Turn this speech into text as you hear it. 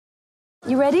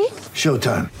You ready?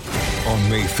 Showtime. On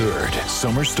May 3rd,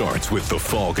 summer starts with The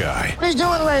Fall Guy. Let's do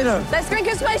it later. Let's drink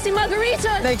a spicy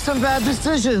margarita. Make some bad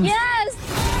decisions.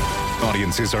 Yes!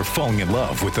 Audiences are falling in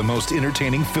love with the most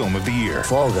entertaining film of the year.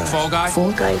 Fall Guy. Fall Guy?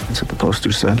 Fall Guy. That's what the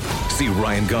poster said. See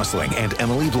Ryan Gosling and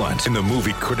Emily Blunt in the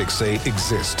movie critics say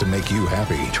exists to make you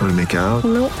happy. Trying to make it out?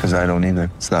 Nope. Because I don't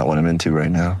either. It's not what I'm into right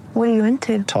now. What are you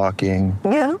into? Talking.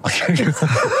 Yeah.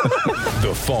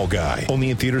 The Fall Guy.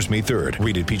 Only in theaters May 3rd.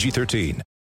 Rated PG-13.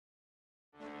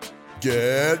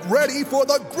 Get ready for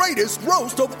the greatest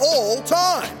roast of all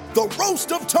time. The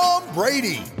Roast of Tom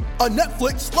Brady. A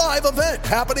Netflix live event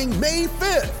happening May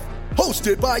 5th.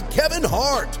 Hosted by Kevin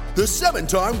Hart. The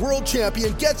 7-time world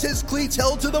champion gets his cleats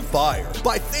held to the fire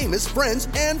by famous friends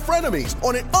and frenemies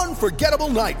on an unforgettable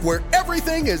night where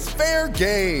everything is fair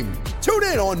game. Tune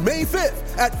in on May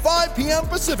 5th at 5 p.m.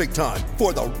 Pacific time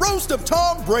for the Roast of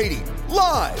Tom Brady.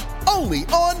 Live only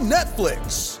on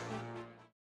Netflix.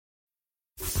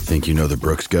 Think you know the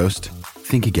Brooks Ghost?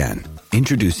 Think again.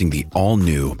 Introducing the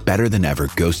all-new,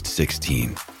 better-than-ever Ghost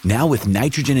 16. Now with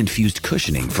nitrogen-infused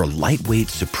cushioning for lightweight,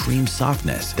 supreme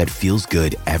softness that feels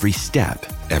good every step,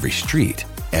 every street,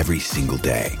 every single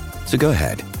day. So go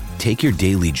ahead, take your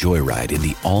daily joyride in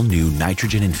the all-new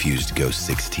nitrogen-infused Ghost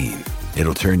 16.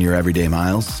 It'll turn your everyday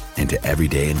miles into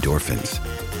everyday endorphins.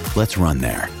 Let's run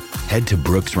there. Head to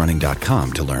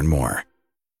brooksrunning.com to learn more.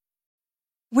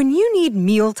 When you need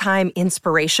mealtime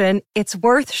inspiration, it's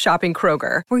worth shopping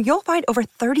Kroger, where you'll find over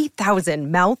 30,000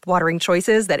 mouth-watering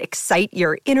choices that excite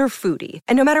your inner foodie.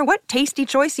 And no matter what tasty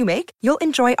choice you make, you'll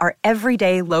enjoy our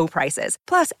everyday low prices,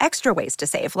 plus extra ways to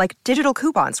save, like digital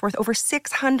coupons worth over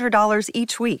 $600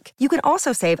 each week. You can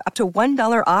also save up to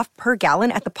 $1 off per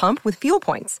gallon at the pump with fuel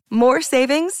points. More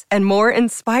savings and more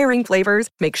inspiring flavors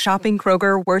make shopping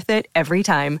Kroger worth it every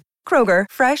time. Kroger,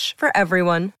 fresh for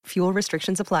everyone. Fuel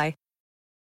restrictions apply.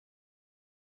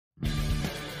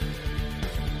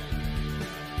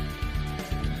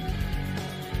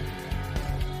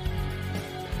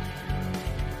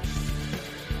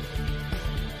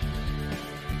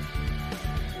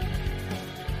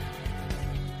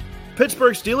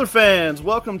 Pittsburgh Steelers fans,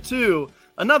 welcome to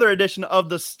another edition of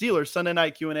the Steelers Sunday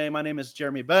Night Q&A. My name is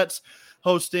Jeremy Betts,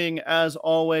 hosting, as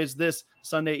always, this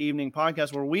Sunday evening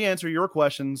podcast where we answer your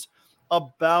questions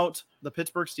about the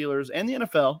Pittsburgh Steelers and the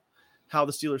NFL, how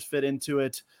the Steelers fit into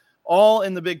it, all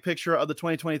in the big picture of the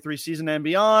 2023 season and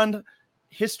beyond.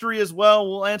 History as well.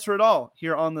 We'll answer it all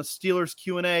here on the Steelers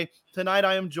Q&A. Tonight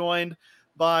I am joined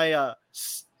by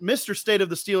Mr. State of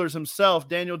the Steelers himself,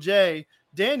 Daniel J.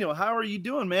 Daniel, how are you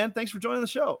doing, man? Thanks for joining the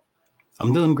show.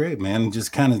 I'm doing great, man.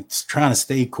 Just kind of trying to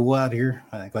stay cool out here.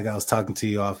 Like I was talking to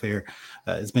you off air.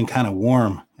 It's been kind of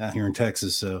warm out here in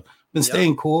Texas, so been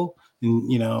staying cool. And,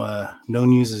 no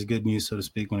news is good news, so to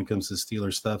speak, when it comes to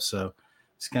Steelers stuff. So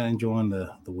just kind of enjoying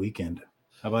the weekend.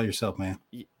 How about yourself, man?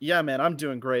 Yeah, man, I'm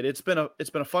doing great. It's been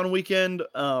a fun weekend.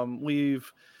 We've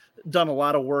done a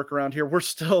lot of work around here. We're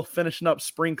still finishing up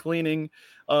spring cleaning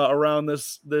around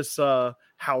this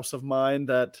house of mine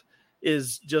that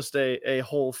is just a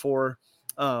hole for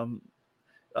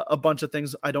a bunch of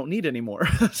things I don't need anymore.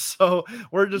 So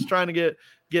we're just trying to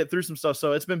get through some stuff.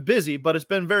 So it's been busy, but it's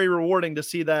been very rewarding to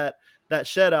see that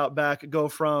shed out back go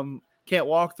from can't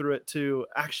walk through it to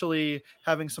actually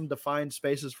having some defined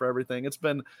spaces for everything. It's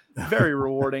been very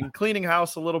rewarding. Cleaning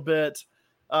house a little bit,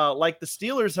 like the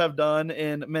Steelers have done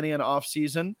in many an off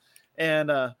season.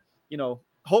 And,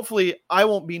 hopefully I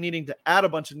won't be needing to add a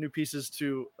bunch of new pieces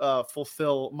to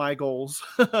fulfill my goals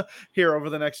here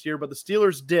over the next year, but the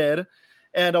Steelers did.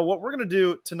 And what we're going to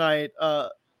do tonight,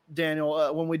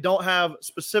 Daniel, when we don't have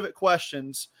specific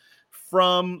questions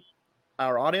from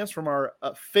our audience, from our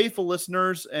faithful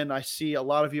listeners, and I see a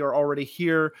lot of you are already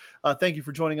here. Thank you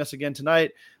for joining us again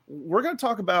tonight. We're going to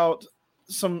talk about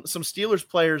some Steelers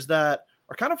players that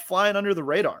are kind of flying under the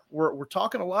radar. We're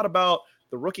talking a lot about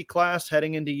the rookie class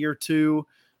heading into year two,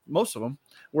 most of them.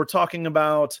 We're talking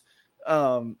about,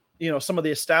 some of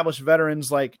the established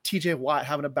veterans like TJ Watt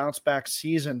having a bounce back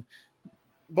season,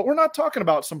 but we're not talking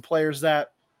about some players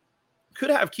that could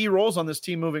have key roles on this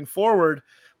team moving forward.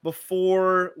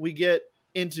 Before we get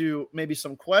into maybe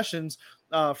some questions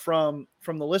from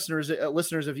the listeners,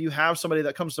 if you have somebody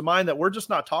that comes to mind that we're just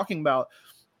not talking about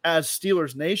as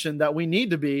Steelers Nation that we need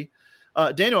to be,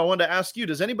 Daniel, I wanted to ask you,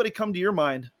 does anybody come to your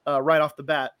mind right off the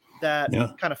bat that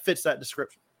kind of fits that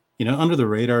description? Under the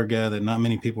radar guy that not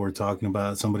many people are talking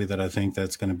about, somebody that I think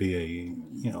that's going to be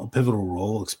a pivotal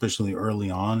role, especially early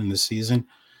on in the season,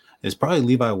 is probably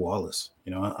Levi Wallace.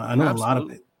 I know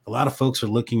Absolutely. a lot of folks are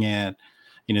looking at,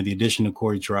 the addition of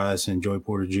Corey Trice and Joey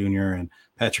Porter Jr. and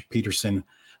Patrick Peterson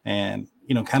and,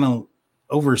 kind of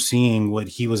overseeing what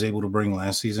he was able to bring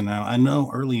last season. Now, I know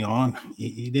early on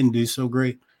he didn't do so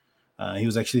great. He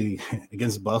was actually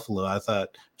against Buffalo. I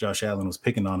thought Josh Allen was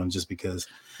picking on him just because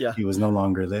he was no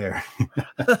longer there.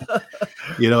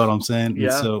 You know what I'm saying? Yeah.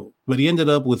 And so, but he ended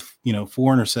up with,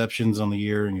 4 interceptions on the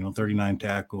year, 39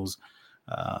 tackles.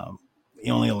 He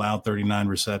only allowed 39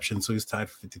 receptions, so he's tied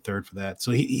for 53rd for that.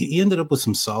 So he ended up with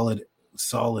some solid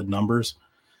numbers.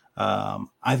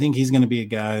 I think he's going to be a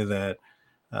guy that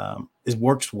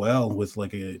works well with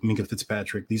like a Minka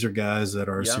Fitzpatrick. These are guys that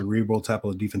are cerebral type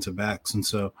of defensive backs. And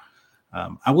so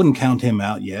I wouldn't count him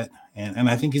out yet. And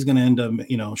I think he's going to end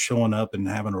up, showing up and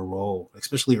having a role,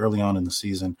 especially early on in the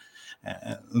season.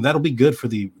 And that'll be good for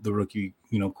the rookie,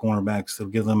 cornerbacks. They'll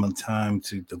give them a time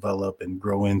to develop and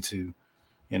grow into,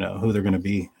 who they're going to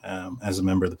be as a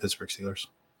member of the Pittsburgh Steelers.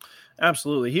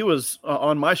 Absolutely. He was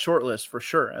on my short list for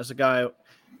sure as a guy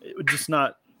just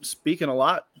not speaking a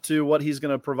lot to what he's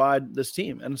going to provide this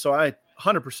team. And so I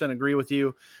 100% agree with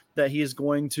you that he is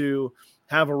going to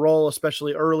have a role,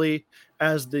 especially early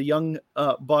as the young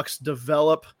Bucks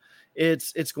develop.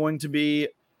 It's going to be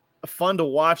fun to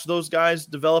watch those guys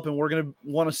develop, and we're going to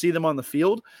want to see them on the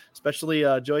field, especially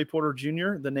Joey Porter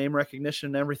Jr., the name recognition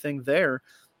and everything there.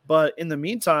 But in the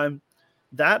meantime,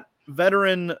 that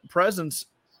veteran presence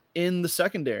in the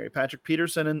secondary, Patrick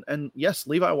Peterson and yes,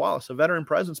 Levi Wallace, a veteran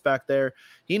presence back there.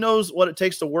 He knows what it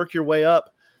takes to work your way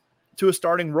up to a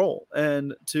starting role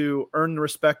and to earn the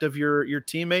respect of your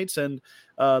teammates and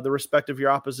the respect of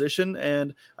your opposition.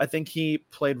 And I think he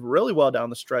played really well down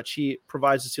the stretch. He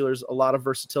provides the Steelers a lot of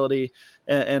versatility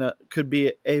and could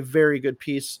be a very good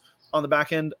piece on the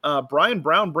back end. Brian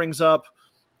Brown brings up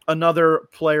another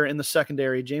player in the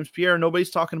secondary, James Pierre.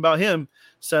 Nobody's talking about him,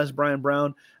 says Brian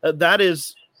Brown. That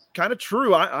is kind of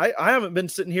true. I haven't been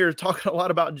sitting here talking a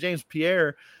lot about James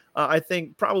Pierre. I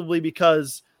think probably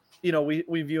because,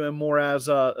 we view him more as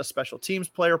a special teams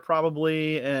player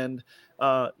probably, and,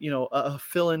 a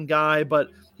fill-in guy, but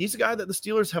he's a guy that the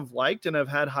Steelers have liked and have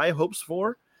had high hopes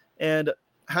for and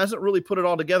hasn't really put it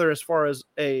all together as far as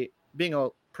being a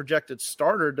projected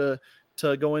starter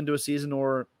to go into a season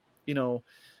or,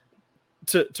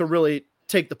 to really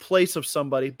take the place of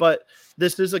somebody. But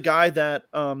this is a guy that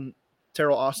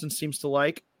Terrell Austin seems to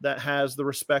like, that has the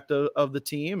respect of the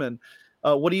team. And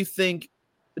what do you think?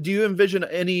 Do you envision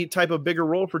any type of bigger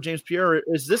role for James Pierre? Or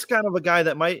is this kind of a guy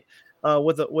that might,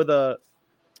 with a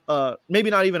maybe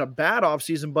not even a bad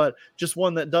offseason, but just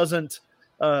one that doesn't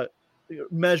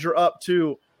measure up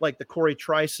to like the Corey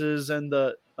Trices and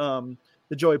the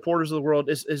Joey Porters of the world?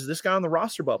 Is this guy on the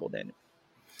roster bubble, Daniel?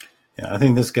 Yeah, I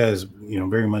think this guy's,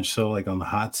 very much so like on the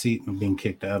hot seat of being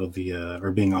kicked out of the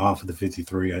or being off of the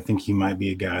 53. I think he might be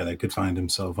a guy that could find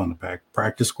himself on the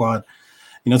practice squad.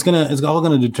 It's all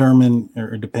gonna determine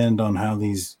or depend on how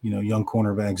these, young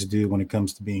cornerbacks do when it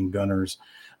comes to being gunners,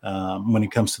 when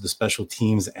it comes to the special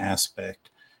teams aspect.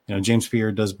 James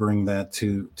Pierre does bring that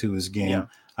to his game. Yeah.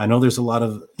 I know there's a lot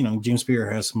of, James Pierre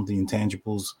has some of the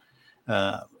intangibles,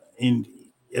 and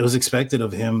it was expected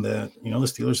of him that, the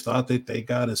Steelers thought that they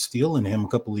got a steal in him a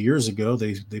couple of years ago.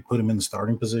 They put him in the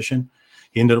starting position.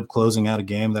 He ended up closing out a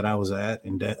game that I was at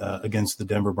against the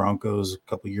Denver Broncos a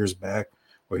couple of years back,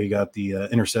 where he got the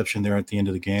interception there at the end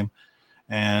of the game.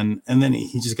 And then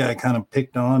he just got kind of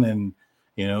picked on, and,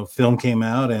 film came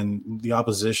out and the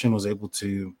opposition was able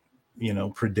to,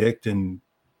 predict and,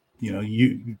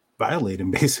 you violate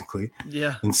him basically.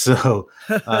 Yeah. And so,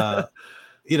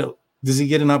 does he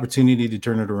get an opportunity to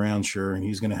turn it around? Sure. And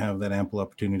he's going to have that ample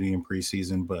opportunity in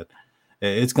preseason, but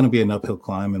it's going to be an uphill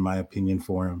climb, in my opinion,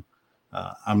 for him.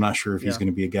 I'm not sure if he's going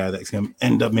to be a guy that's going to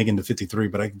end up making the 53,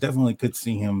 but I definitely could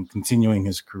see him continuing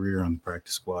his career on the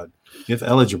practice squad. If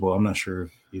eligible, I'm not sure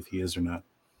if he is or not.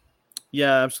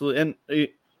 Yeah, absolutely. And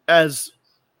as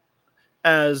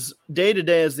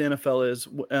day-to-day as the NFL is,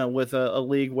 with a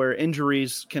league where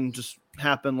injuries can just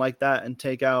happen like that and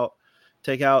take out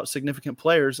significant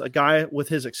players, a guy with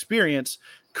his experience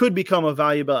could become a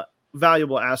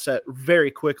valuable asset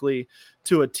very quickly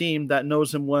to a team that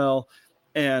knows him well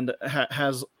and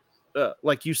has,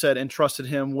 like you said, entrusted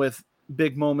him with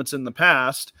big moments in the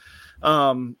past.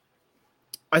 I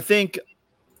think,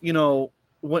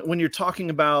 when you're talking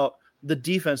about the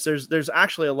defense, there's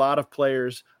actually a lot of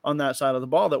players on that side of the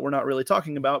ball that we're not really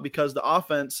talking about, because the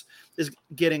offense is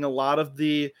getting a lot of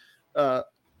the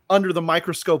under the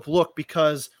microscope look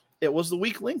because it was the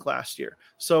weak link last year.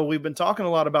 So we've been talking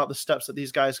a lot about the steps that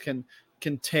these guys can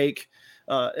take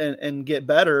and get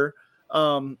better.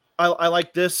 I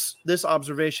like this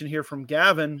observation here from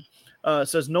Gavin. It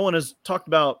says no one has talked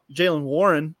about Jaylen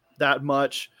Warren that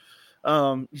much.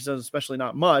 He says especially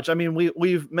not much. I mean,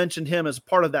 we've mentioned him as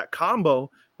part of that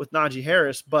combo with Najee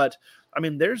Harris. But I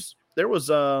mean, there was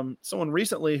someone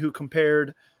recently who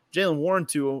compared Jaylen Warren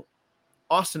to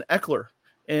Austin Eckler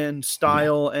in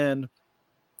style and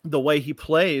the way he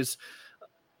plays.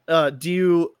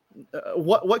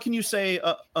 What can you say,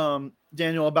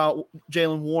 Daniel, about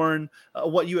Jaylen Warren?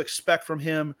 What you expect from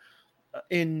him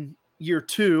in year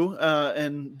 2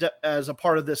 as a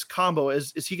part of this combo?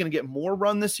 Is he going to get more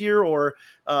run this year, or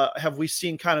have we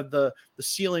seen kind of the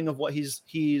ceiling of what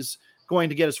he's going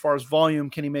to get as far as volume?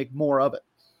 Can he make more of it?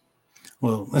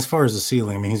 Well, as far as the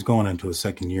ceiling, I mean, he's going into his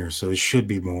second year, so it should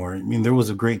be more. I mean, there was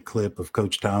a great clip of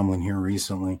Coach Tomlin here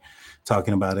recently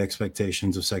talking about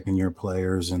expectations of second-year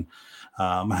players and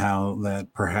how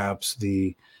that perhaps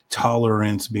the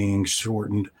tolerance being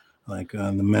shortened, like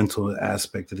the mental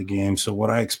aspect of the game. So what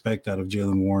I expect out of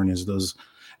Jaylen Warren is those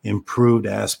improved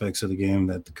aspects of the game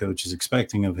that the coach is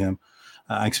expecting of him.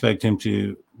 I expect him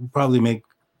to probably make,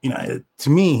 to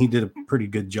me, he did a pretty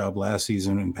good job last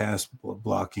season in pass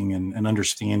blocking and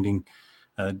understanding,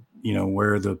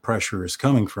 where the pressure is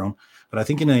coming from. But I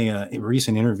think in a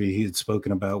recent interview, he had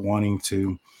spoken about wanting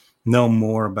to know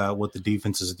more about what the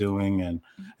defense is doing.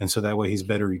 And so that way he's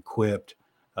better equipped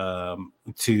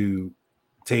to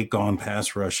take on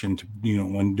pass rush and,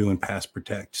 when doing pass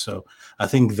protect. So I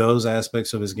think those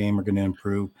aspects of his game are going to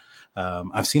improve.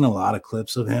 I've seen a lot of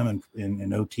clips of him in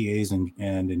OTAs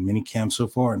and in mini camp so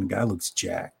far, and the guy looks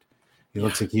jacked. He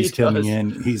looks like he's coming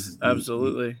in.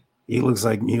 Absolutely. He looks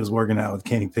like he was working out with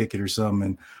Kenny Pickett or something,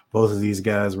 and both of these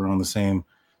guys were on the same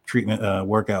treatment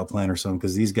workout plan or something,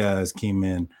 because these guys came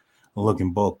in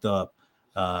looking bulked up.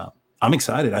 I'm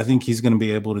excited. I think he's going to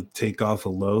be able to take off a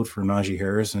load for Najee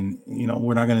Harris, and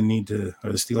we're not going to need to,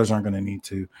 or the Steelers aren't going to need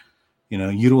to,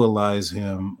 utilize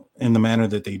him in the manner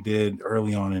that they did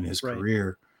early on in his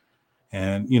career,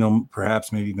 and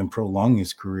perhaps maybe even prolong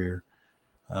his career.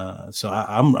 So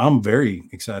I'm very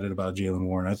excited about Jaylen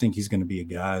Warren. I think he's going to be a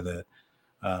guy that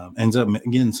ends up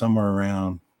getting somewhere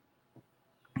around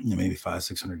maybe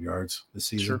 500-600 yards this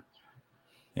season.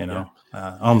 Sure.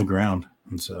 On the ground,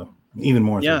 and so even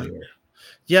more through the air.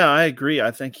 Yeah, I agree.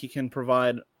 I think he can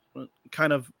provide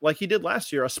kind of like he did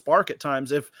last year, a spark at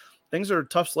times. If things are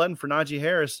tough sledding for Najee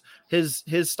Harris, his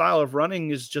style of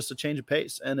running is just a change of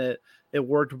pace, and it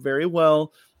worked very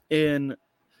well in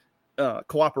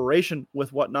cooperation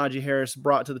with what Najee Harris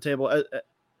brought to the table.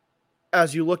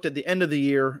 As you looked at the end of the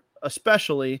year,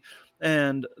 especially,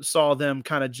 and saw them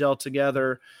kind of gel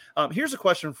together. Here's a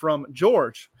question from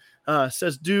George.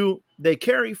 Says, do they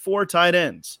carry 4 tight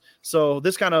ends? So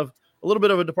this kind of a little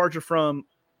bit of a departure from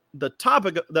the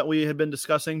topic that we had been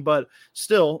discussing, but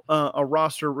still a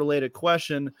roster related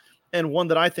question, and one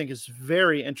that I think is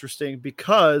very interesting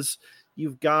because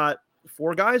you've got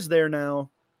 4 guys there now,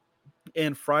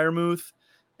 and Freiermuth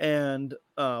and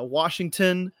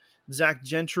Washington, Zach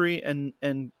Gentry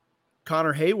and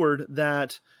Connor Hayward,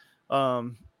 that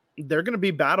they're going to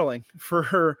be battling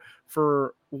for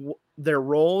their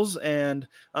roles. And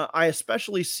I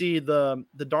especially see the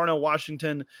Darnell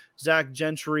Washington, Zach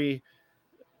Gentry,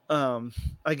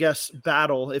 I guess,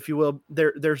 battle, if you will.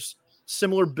 There's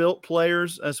similar built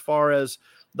players as far as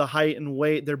the height and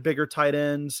weight. They're bigger tight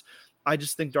ends. I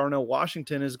just think Darnell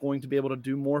Washington is going to be able to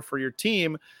do more for your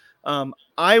team.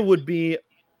 I would be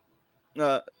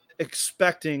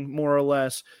expecting more or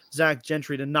less Zach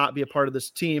Gentry to not be a part of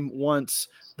this team once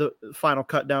the final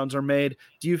cut downs are made.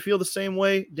 Do you feel the same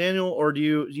way, Daniel, or do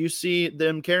you see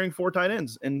them carrying 4 tight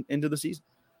ends into the season?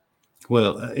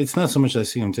 Well, it's not so much I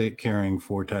see them carrying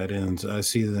 4 tight ends. I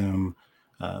see them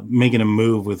making a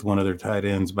move with one of their tight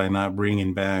ends by not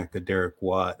bringing back a Derek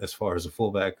Watt as far as the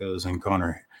fullback goes, and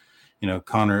Connor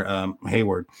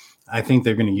Hayward. I think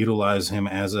they're going to utilize him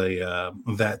as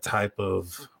that type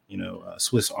of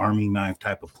Swiss Army knife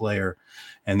type of player,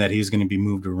 and that he's going to be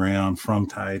moved around from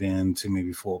tight end to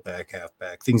maybe fullback,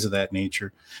 halfback, things of that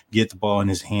nature, get the ball in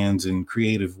his hands in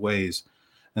creative ways.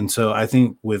 And so I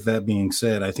think, with that being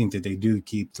said, I think that they do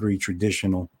keep 3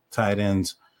 traditional tight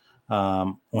ends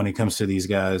when it comes to these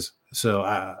guys.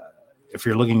 So if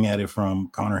you're looking at it from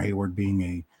Connor Hayward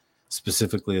being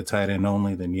specifically a tight end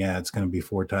only, then it's going to be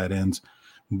 4 tight ends.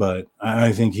 But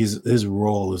I think his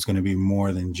role is going to be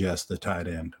more than just the tight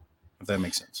end, if that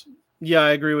makes sense. Yeah,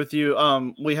 I agree with you.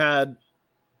 We had,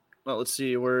 let's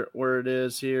see where it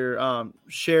is here.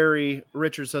 Sherry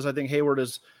Richard says, I think Hayward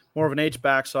is more of an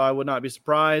H-back, so I would not be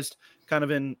surprised, kind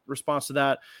of in response to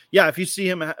that. Yeah, if you see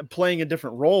him playing a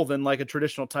different role than like a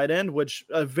traditional tight end, which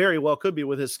very well could be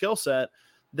with his skill set,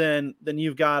 then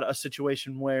you've got a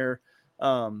situation where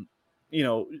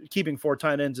keeping 4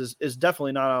 tight ends is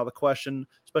definitely not out of the question,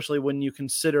 especially when you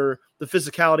consider the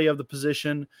physicality of the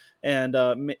position and,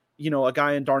 a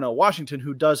guy in Darnell Washington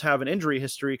who does have an injury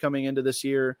history coming into this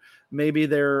year. Maybe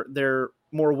they're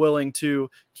more willing to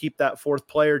keep that 4th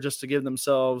player just to give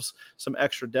themselves some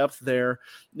extra depth there.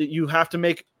 You have to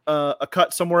make a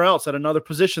cut somewhere else at another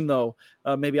position, though,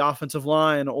 maybe offensive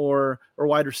line or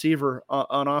wide receiver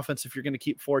on offense if you're going to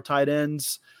keep 4 tight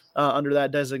ends under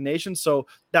that designation. So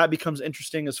that becomes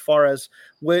interesting as far as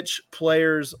which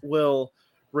players will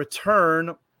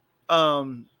return.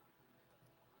 I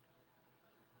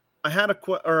had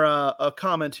a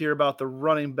comment here about the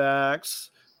running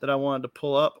backs that I wanted to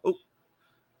pull up. Oh,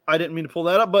 I didn't mean to pull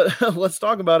that up, but let's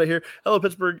talk about it here. Hello,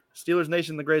 Pittsburgh Steelers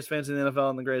Nation, the greatest fans in the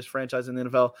NFL and the greatest franchise in the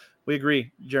NFL. We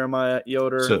agree, Jeremiah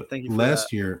Yoder. So thank you for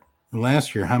last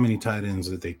year, how many tight ends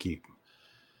did they keep?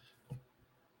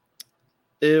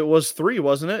 It was 3,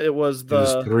 wasn't it? It was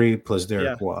 3 plus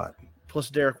Derek Watt. Plus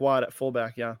Derek Watt at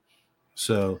fullback, yeah.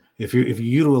 So if you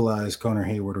utilize Connor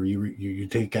Hayward, or you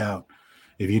take out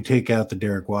the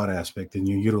Derek Watt aspect, then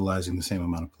you're utilizing the same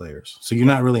amount of players. So you're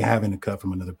not really having to cut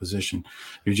from another position.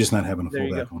 You're just not having a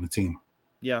fullback on the team.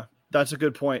 Yeah, that's a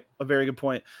good point. A very good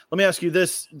point. Let me ask you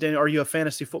this, Daniel. Are you a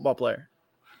fantasy football player?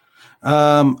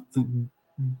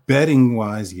 Betting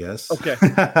wise, yes. Okay.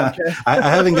 I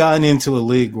haven't gotten into a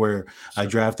league where I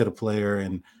drafted a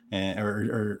player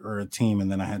or a team,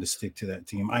 and then I had to stick to that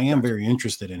team. I am very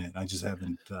interested in it. I just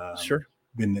haven't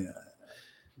been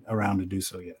around to do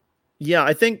so yet. Yeah,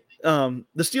 I think the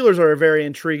Steelers are a very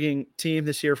intriguing team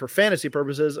this year for fantasy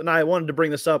purposes, and I wanted to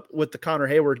bring this up with the Connor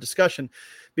Hayward discussion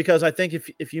because I think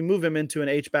if you move him into an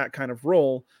H-back kind of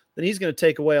role, then he's going to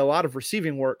take away a lot of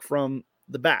receiving work from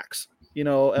the backs.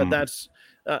 And that's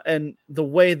and the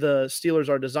way the Steelers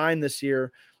are designed this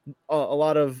year, a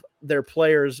lot of their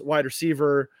players, wide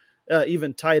receiver,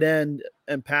 even tight end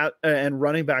and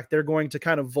running back, they're going to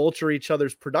kind of vulture each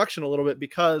other's production a little bit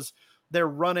because they're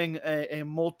running a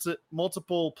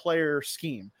multiple player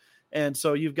scheme. And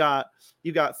so you've got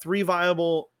 3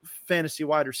 viable fantasy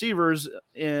wide receivers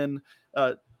in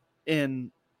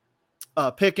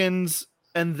Pickens,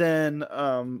 and then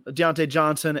Deontay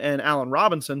Johnson and Allen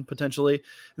Robinson potentially.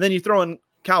 And then you throw in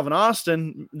Calvin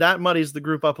Austin, that muddies the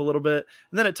group up a little bit.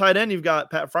 And then at tight end, you've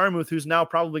got Pat Freiermuth, who's now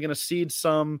probably going to cede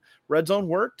some red zone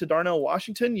work to Darnell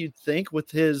Washington, you'd think, with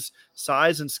his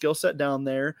size and skill set down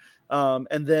there.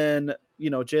 And then,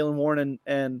 Jaylen Warren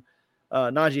and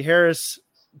Najee Harris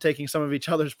taking some of each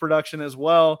other's production as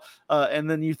well. And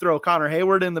then you throw Connor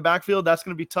Hayward in the backfield. That's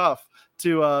going to be tough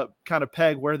to kind of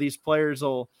peg where these players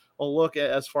will look at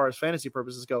as far as fantasy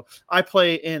purposes go. I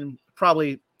play in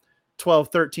probably 12,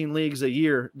 13 leagues a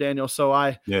year, Daniel. So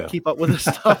I keep up with this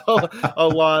stuff a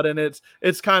lot. And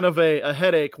it's kind of a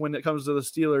headache when it comes to the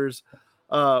Steelers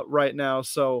right now.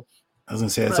 So I was going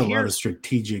to say, it's a lot of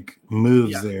strategic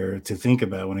moves there to think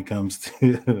about when it comes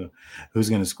to who's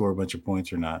going to score a bunch of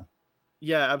points or not.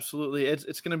 Yeah, absolutely.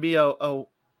 It's going to be a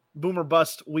boom or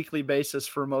bust weekly basis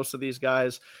for most of these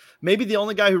guys. Maybe the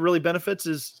only guy who really benefits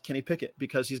is Kenny Pickett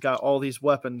because he's got all these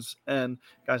weapons and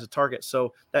guys to target.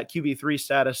 So that QB3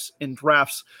 status in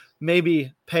drafts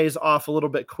maybe pays off a little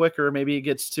bit quicker. Maybe it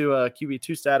gets to a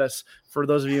QB2 status for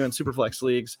those of you in Superflex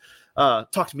leagues.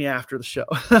 Talk to me after the show.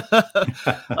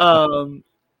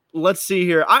 Let's see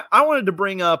here. I wanted to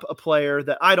bring up a player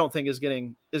that I don't think is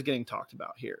getting talked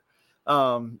about here.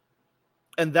 And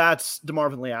that's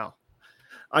DeMarvin Leal.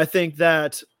 I think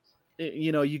that,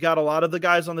 you got a lot of the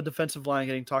guys on the defensive line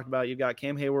getting talked about. You've got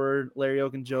Cam Hayward, Larry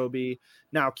Ogunjobi,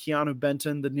 now Keanu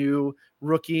Benton, the new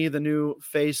rookie, the new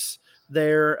face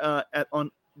there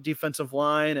on defensive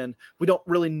line. And we don't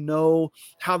really know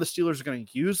how the Steelers are going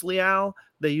to use Leal.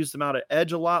 They used him out at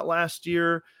edge a lot last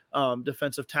year.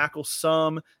 Defensive tackle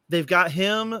some. They've got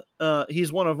him.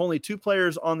 He's one of only 2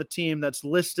 players on the team that's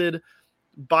listed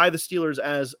by the Steelers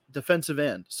as defensive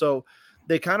end. So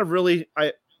they kind of really,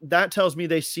 that tells me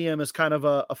they see him as kind of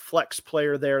a flex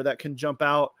player there that can jump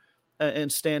out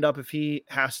and stand up if he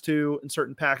has to in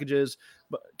certain packages,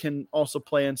 but can also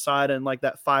play inside and like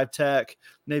that 5 tech,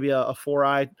 maybe a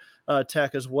 4-eye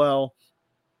tech as well.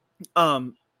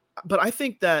 But I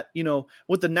think that,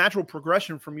 with the natural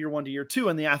progression from year 1 to year 2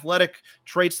 and the athletic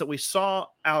traits that we saw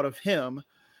out of him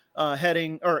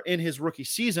in his rookie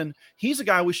season, he's a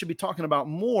guy we should be talking about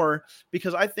more,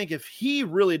 because I think if he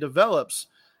really develops,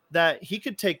 that he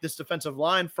could take this defensive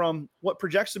line from what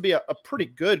projects to be a pretty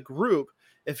good group.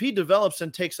 If he develops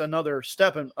and takes another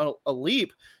step and a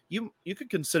leap, you could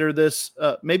consider this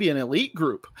maybe an elite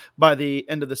group by the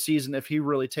end of the season if he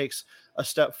really takes a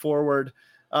step forward.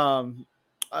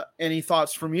 Any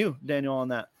thoughts from you, Daniel, on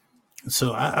that?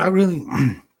 So I really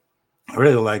I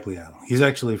really like Leal. He's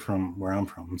actually from where I'm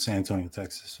from, San Antonio,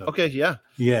 Texas. So Okay, yeah.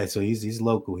 yeah, so he's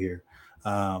local here.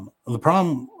 The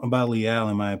problem about Leal,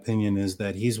 in my opinion, is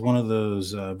that he's one of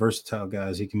those versatile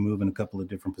guys. He can move in a couple of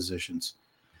different positions.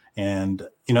 And,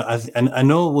 I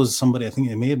know it was somebody, I think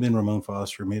it may have been Ramon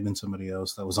Foster, it may have been somebody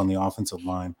else that was on the offensive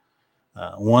line,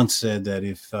 once said that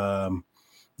if,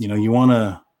 you want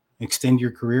to extend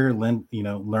your career, learn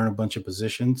a bunch of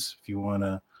positions. If you want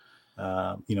to,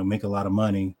 make a lot of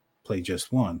money, play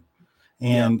just one.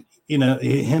 And,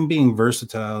 him being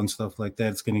versatile and stuff like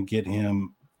that, it's going to get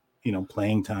him,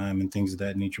 playing time and things of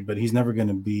that nature. But he's never going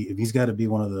to be, if he's got to be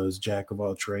one of those jack of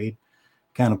all trade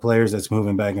kind of players that's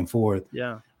moving back and forth.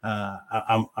 Yeah.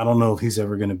 I don't know if he's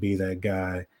ever going to be that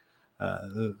guy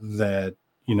that,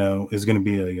 is going to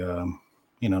be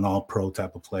an all pro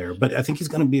type of player, but I think he's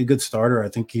going to be a good starter. I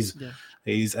think he's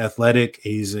athletic.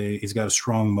 He's got a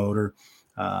strong motor.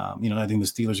 I think the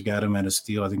Steelers got him at a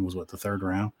steal. I think it was the third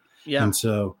round. Yeah. And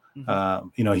so,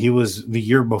 he was the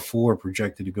year before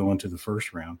projected to go into the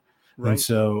first round. Right. And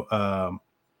so,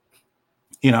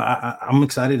 I'm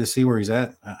excited to see where he's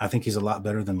at. I think he's a lot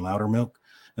better than Loudermilk.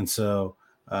 And so,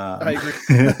 I agree.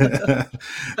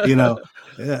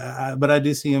 But I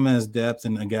do see him as depth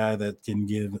and a guy that can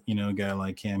give, a guy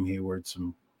like Cam Hayward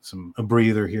a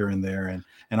breather here and there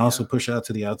and also push out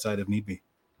to the outside if need be.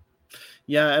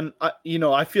 Yeah. And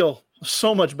I feel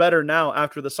so much better now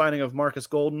after the signing of Marcus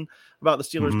Golden about the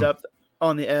Steelers' depth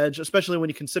on the edge, especially when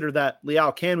you consider that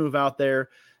Leal can move out there.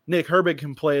 Nick Herbig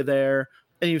can play there.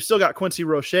 And you've still got Quincy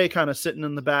Roche kind of sitting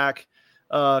in the back,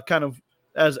 kind of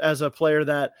as a player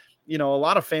that, a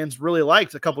lot of fans really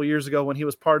liked a couple years ago when he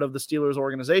was part of the Steelers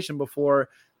organization before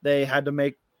they had to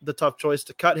make the tough choice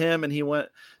to cut him. And he went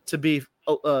to be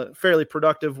fairly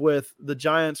productive with the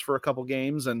Giants for a couple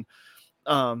games and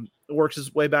works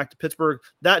his way back to Pittsburgh.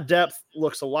 That depth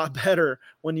looks a lot better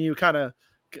when you kind of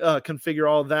configure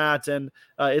all that. And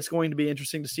it's going to be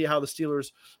interesting to see how the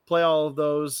Steelers play all of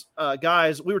those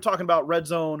guys. We were talking about red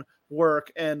zone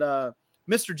work, and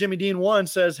Mr. Jimmy Dean 1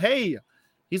 says, hey,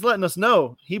 he's letting us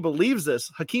know he believes this.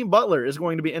 Hakeem Butler is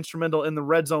going to be instrumental in the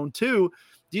red zone too.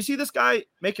 Do you see this guy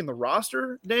making the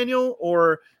roster, Daniel,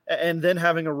 and then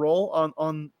having a role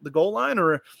on the goal line,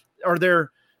 or are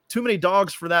there too many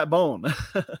dogs for that bone,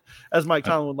 as Mike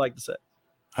Tomlin would like to say?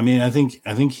 I mean, I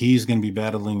think he's going to be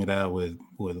battling it out with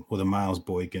a Miles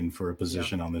Boykin for a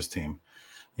position on this team.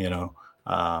 It's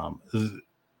going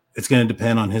to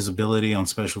depend on his ability on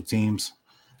special teams,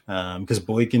 because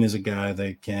Boykin is a guy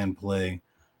that can play.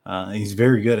 He's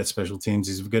very good at special teams.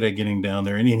 He's good at getting down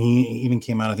there, and he even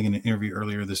came out, I think, in an interview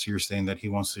earlier this year saying that he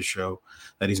wants to show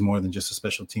that he's more than just a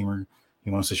special teamer.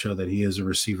 He wants to show that he is a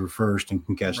receiver first and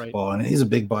can catch the ball, and he's a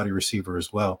big body receiver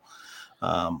as well.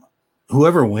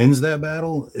 Whoever wins that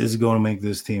battle is going to make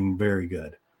this team very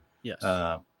good. Yes.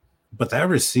 But that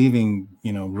receiving,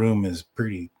 room is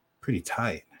pretty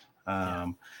tight.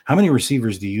 How many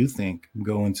receivers do you think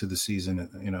go into the season,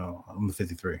 on the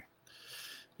 53?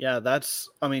 Yeah, let's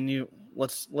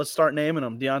start naming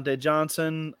them. Deontay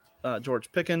Johnson,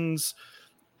 George Pickens,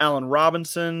 Allen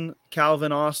Robinson,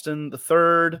 Calvin Austin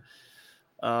III.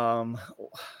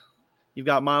 You've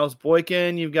got Miles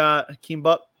Boykin. You've got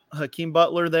Hakeem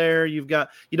Butler there. You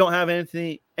don't have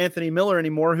Anthony Miller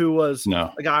anymore, who was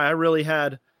a guy I really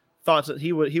had thoughts that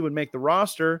he would make the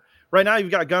roster. Right now,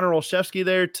 you've got Gunnar Olszewski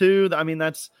there too. I mean,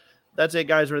 that's 8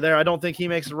 guys who are there. I don't think he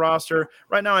makes the roster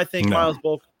right now. I think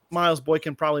Miles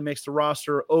Boykin probably makes the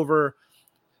roster over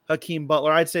Hakeem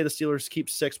Butler. I'd say the Steelers keep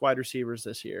 6 wide receivers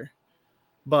this year,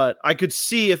 but I could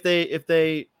see if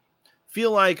they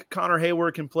feel like Connor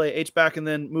Hayward can play H-back and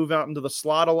then move out into the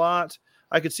slot a lot,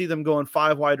 I could see them going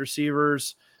 5 wide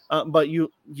receivers. But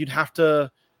you'd have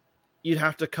to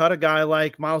cut a guy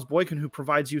like Miles Boykin, who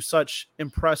provides you such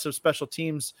impressive special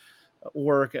teams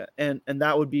work, and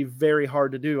that would be very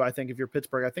hard to do. I think if you're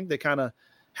Pittsburgh, I think they kind of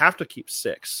have to keep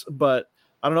 6, but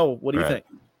I don't know. What do you think?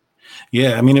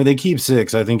 Yeah, I mean, if they keep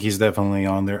 6, I think he's definitely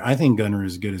on there. I think Gunnar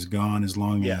is good as gone as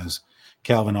long as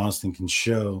Calvin Austin can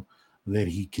show that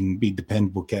he can be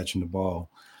dependable catching the ball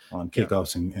on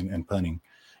kickoffs and punting.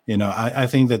 I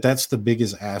think that's the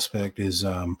biggest aspect is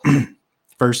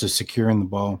first is securing the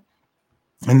ball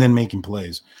and then making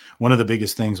plays. One of the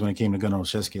biggest things when it came to Gunnar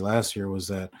Olszewski last year was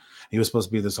that he was supposed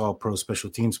to be this all-pro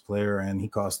special teams player, and he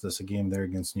cost us a game there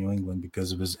against New England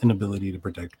because of his inability to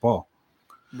protect the ball.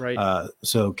 Right.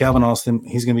 So Calvin Austin,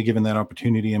 he's going to be given that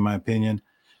opportunity, in my opinion.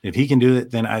 If he can do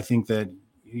it, then I think that,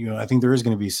 I think there is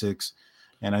going to be 6.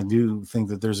 And I do think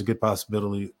that there's a good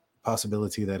possibility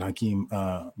that Hakeem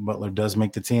Butler does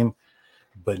make the team.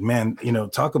 But man,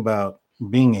 talk about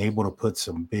being able to put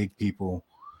some big people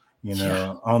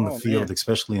on the field, man.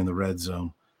 Especially in the red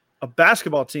zone. A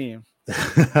basketball team.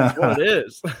 That's what it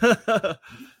is.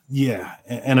 Yeah,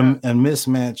 and a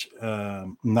mismatch, a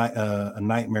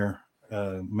nightmare,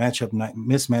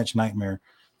 mismatch nightmare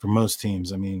for most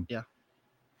teams. I mean,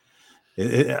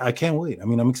 yeah, I can't wait. I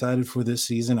mean, I'm excited for this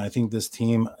season. I think this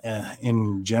team,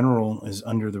 in general, is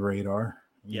under the radar.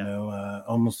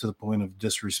 Almost to the point of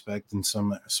disrespect in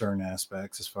some certain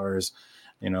aspects, as far as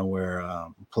where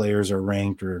players are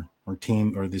ranked or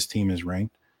this team is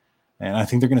ranked, and I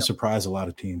think they're going to surprise a lot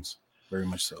of teams, very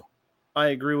much so. I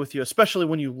agree with you, especially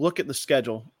when you look at the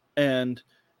schedule and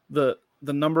the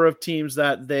number of teams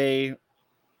that they.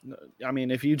 I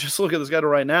mean, if you just look at the schedule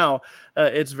right now,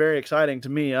 it's very exciting to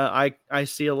me. I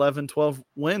see 11, 12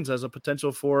 wins as a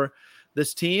potential for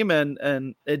this team,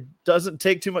 and it doesn't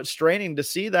take too much straining to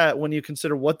see that when you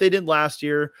consider what they did last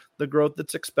year, the growth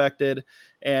that's expected,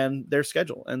 and their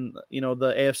schedule. And the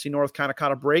AFC North kind of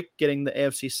caught a break, getting the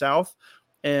AFC South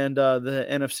and the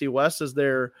NFC West as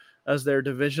their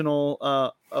divisional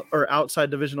or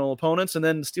outside divisional opponents, and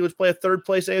then the Steelers play a third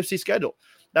place AFC schedule.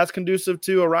 That's conducive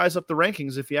to a rise up the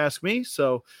rankings, if you ask me.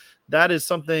 So that is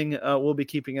something we'll be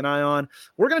keeping an eye on.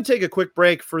 We're going to take a quick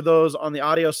break for those on the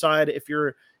audio side. If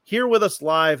you're here with us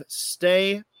live,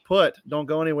 stay put. Don't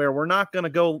go anywhere. We're not going to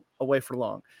go away for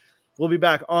long. We'll be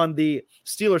back on the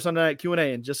Steelers Sunday Night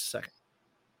Q&A in just a second.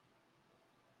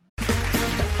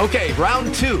 Okay,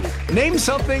 round two. Name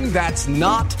something that's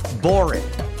not boring.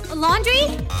 A laundry?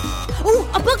 Ooh,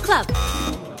 a book club.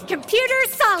 Computer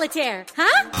solitaire,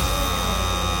 huh?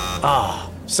 Ah,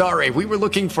 oh, sorry. We were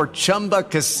looking for Chumba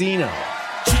Casino.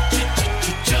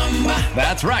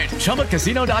 That's right.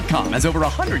 ChumbaCasino.com has over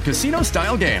 100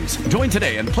 casino-style games. Join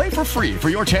today and play for free for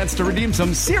your chance to redeem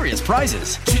some serious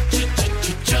prizes.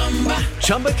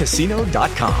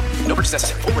 ChumbaCasino.com. No purchase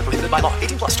necessary. Void where prohibited by law.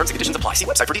 18+ terms and conditions apply. See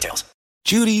website for details.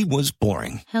 Judy was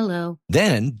boring. Hello.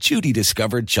 Then Judy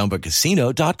discovered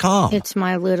ChumbaCasino.com. It's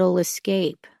my little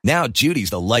escape. Now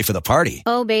Judy's the life of the party.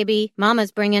 Oh, baby,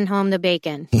 mama's bringing home the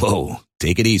bacon. Whoa,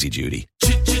 take it easy, Judy.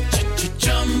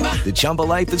 The Chumba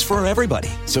life is for everybody.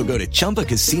 So go to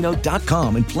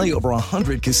ChumbaCasino.com and play over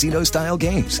 100 casino-style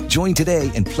games. Join today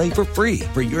and play for free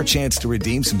for your chance to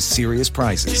redeem some serious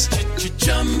prizes.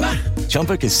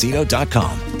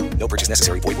 ChumbaCasino.com. No purchase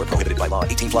necessary. Void where prohibited by law.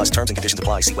 18+ terms and conditions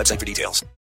apply. See website for details.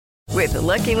 With the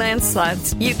Lucky Land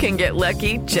Slots, you can get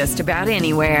lucky just about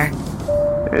anywhere.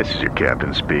 This is your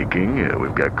captain speaking.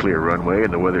 We've got clear runway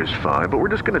and the weather's fine, but we're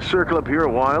just going to circle up here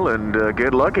a while and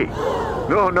get lucky.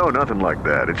 No, nothing like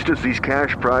that. It's just these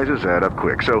cash prizes add up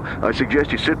quick. So I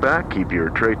suggest you sit back, keep your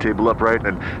tray table upright,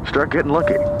 and start getting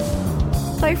lucky.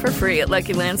 Play for free at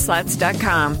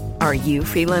LuckyLandSlots.com. Are you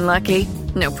feeling lucky?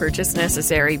 No purchase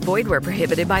necessary. Void where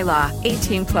prohibited by law.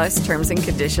 18+ terms and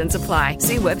conditions apply.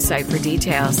 See website for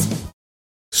details.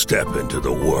 Step into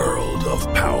the world of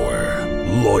power,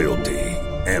 loyalty,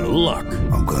 and luck.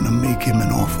 I'm going to make him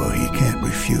an offer he can't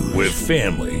refuse. With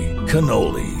family,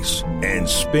 cannolis, and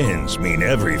spins mean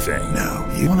everything. Now,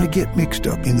 you want to get mixed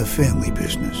up in the family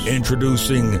business.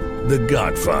 Introducing The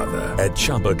Godfather at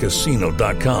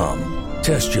ChumbaCasino.com.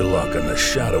 Test your luck in the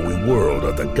shadowy world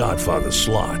of The Godfather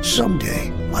slot.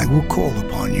 Someday, I will call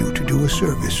upon you to do a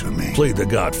service for me. Play The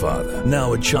Godfather,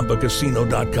 now at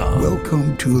ChumbaCasino.com.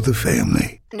 Welcome to the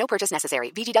family. No purchase necessary.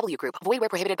 VGW Group. Void where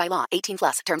prohibited by law.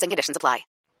 18+. Terms and conditions apply.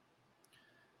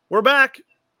 We're back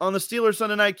on the Steelers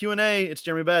Sunday Night Q&A. It's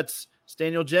Jeremy Betts. It's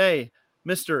Daniel J.,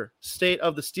 Mr. State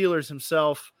of the Steelers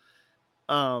himself.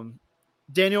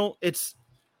 Daniel,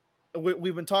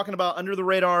 we've been talking about under the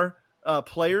radar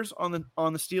players on the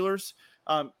Steelers.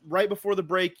 Right before the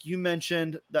break, you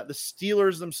mentioned that the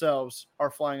Steelers themselves are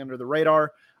flying under the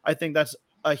radar. I think that's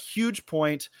a huge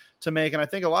point to make, and I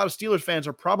think a lot of Steelers fans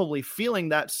are probably feeling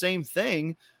that same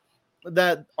thing,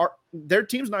 that their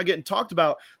team's not getting talked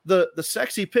about. The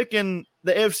sexy pick in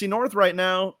the AFC North right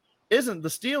now isn't the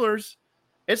Steelers,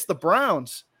 it's the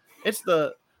Browns, it's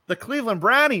the Cleveland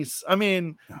Brownies. I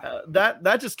mean,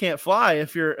 that just can't fly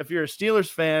if you're a Steelers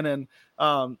fan. And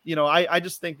I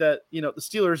just think that the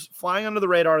Steelers flying under the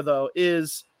radar though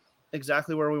is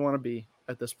exactly where we want to be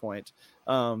at this point.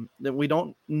 That we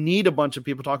don't need a bunch of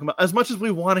people talking about, as much as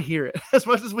we want to hear it, as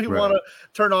much as we want to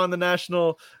turn on the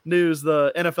national news,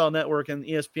 the NFL Network and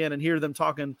ESPN, and hear them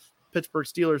talking Pittsburgh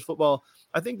Steelers football.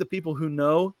 I think the people who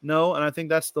know, and I think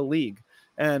that's the league.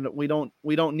 And we don't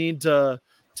need to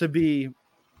be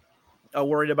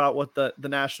worried about what the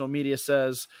national media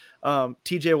says.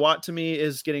 TJ Watt to me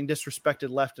is getting disrespected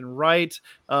left and right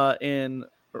in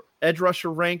edge rusher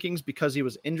rankings because he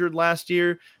was injured last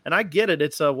year. And I get it.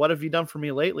 It's a what have you done for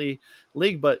me lately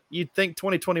league, but you'd think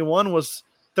 2021 was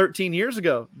 13 years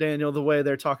ago, Daniel, the way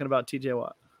they're talking about TJ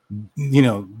Watt.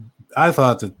 I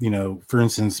thought that, for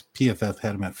instance, PFF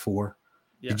had him at 4.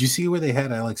 Yeah. Did you see where they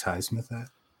had Alex Highsmith at?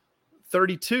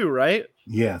 32, right?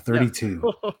 Yeah,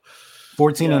 32. Yeah.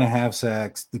 14 and a half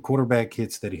sacks, the quarterback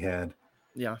hits that he had.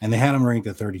 Yeah. And they had him ranked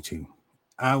at 32.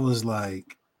 I was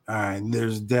like, all right,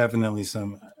 there's definitely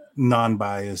some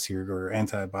non-bias here or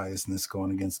anti-biasness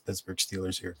going against the Pittsburgh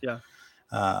Steelers here. Yeah.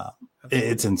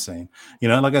 It's insane.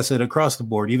 Like I said, across the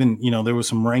board, even, there was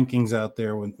some rankings out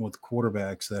there with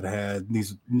quarterbacks that had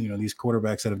these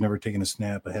quarterbacks that have never taken a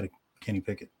snap ahead of Kenny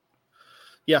Pickett.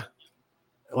 Yeah.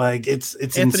 Like it's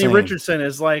Anthony insane. Richardson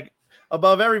is like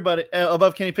above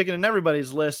Kenny Pickett in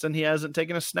everybody's list, and he hasn't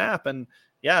taken a snap. And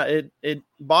yeah, it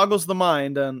boggles the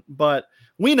mind. But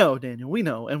we know,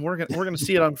 Daniel, and we're gonna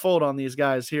see it unfold on these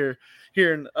guys here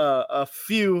in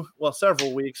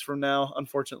several weeks from now,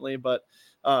 unfortunately. But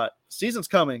season's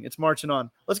coming; it's marching on.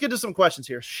 Let's get to some questions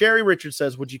here. Sherry Richards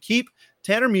says, "Would you keep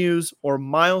Tanner Muse or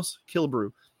Miles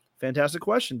Killebrew?" Fantastic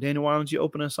question, Daniel. Why don't you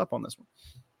open us up on this one?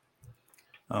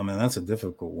 Oh man, that's a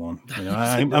difficult one.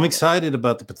 I'm excited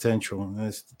about the potential.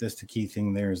 That's the key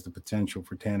thing. There is the potential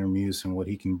for Tanner Muse and what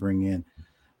he can bring in.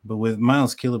 But with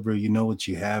Miles Killebrew, you know what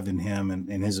you have in him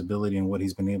and his ability and what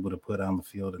he's been able to put on the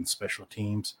field in special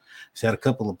teams. He's had a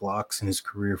couple of blocks in his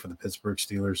career for the Pittsburgh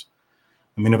Steelers.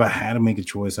 I mean, if I had to make a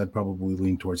choice, I'd probably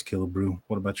lean towards Killebrew.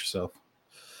 What about yourself?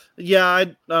 Yeah,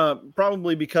 I'd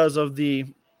probably because of the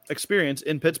experience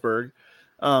in Pittsburgh,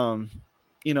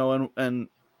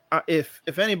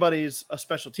 if anybody's a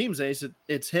special teams ace,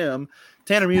 it's him.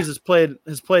 Tanner Muse has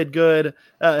played good,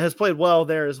 has played well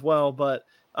there as well. But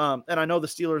and I know the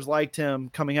Steelers liked him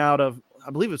coming out of,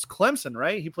 I believe it's Clemson,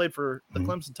 right? He played for the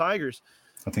Clemson Tigers.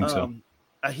 I think so.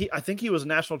 I think he was a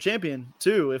national champion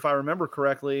too, if I remember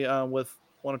correctly, with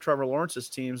one of Trevor Lawrence's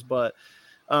teams. But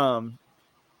I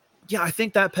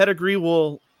think that pedigree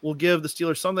will give the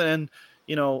Steelers something. And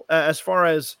as far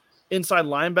as inside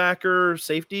linebacker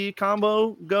safety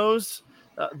combo goes,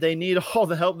 they need all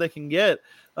the help they can get,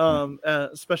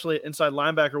 especially inside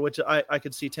linebacker, which I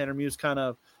could see Tanner Muse kind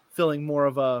of filling more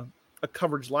of a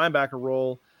coverage linebacker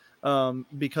role,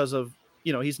 because of,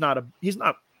 he's not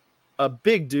a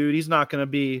big dude. He's not going to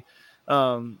be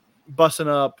busting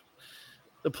up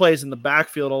the plays in the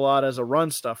backfield a lot as a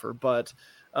run stuffer, but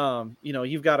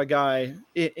you've got a guy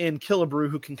in Killebrew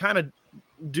who can kind of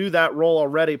do that role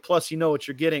already. Plus, what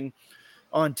you're getting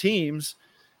on teams,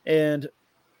 and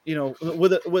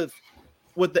with the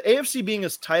AFC being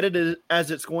as tight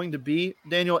as it's going to be,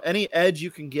 Daniel, any edge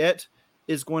you can get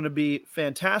is going to be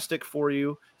fantastic for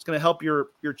you. It's going to help your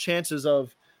chances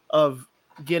of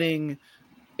getting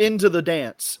into the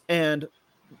dance, and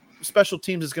special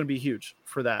teams is going to be huge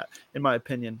for that, in my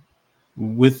opinion.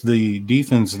 With the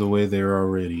defense the way they're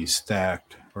already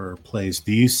stacked or placed,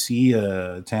 do you see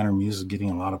Tanner Muse getting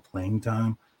a lot of playing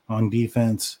time on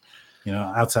defense,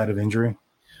 outside of injury?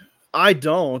 I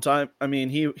don't. I mean,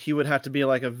 he would have to be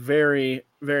like a very,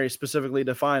 very specifically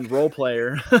defined role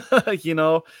player,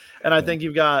 and I think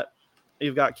you've got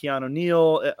Keanu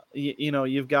Neal,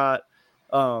 you've got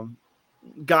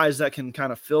guys that can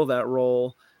kind of fill that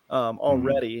role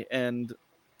already. And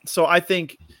so I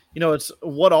think, it's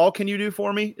what all can you do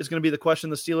for me is going to be the question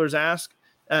the Steelers ask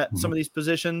at some of these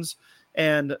positions.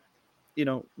 And,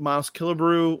 Miles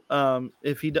Killebrew,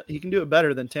 if he can do it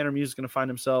better, then Tanner Muse is going to find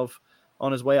himself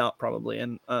on his way out probably.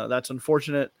 And that's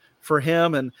unfortunate for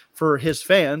him and for his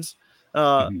fans.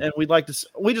 And we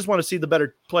just want to see the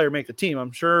better player make the team.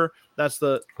 I'm sure that's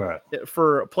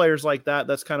for players like that,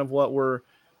 that's kind of what we're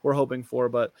hoping for.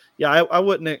 But yeah, I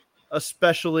wouldn't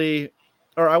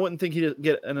think he'd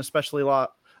get an especially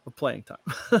lot of playing time.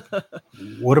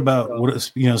 What about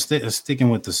sticking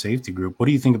with the safety group? What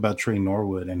do you think about Trey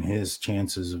Norwood and his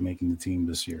chances of making the team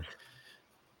this year?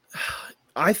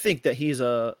 I think that he's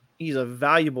a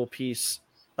valuable piece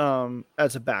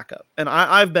as a backup, and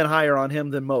I've been higher on him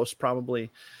than most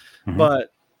probably.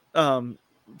 But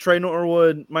Trey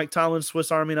Norwood, Mike Tomlin's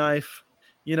Swiss Army knife,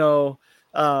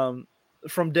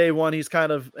 from day one, he's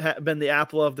kind of been the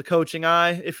apple of the coaching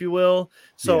eye, if you will.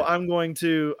 So yeah. I'm going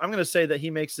to say that he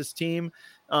makes this team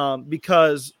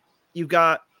because you've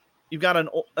got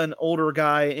an older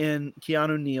guy in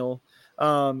Keanu Neal.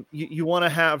 You want to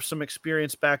have some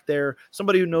experience back there,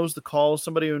 somebody who knows the calls,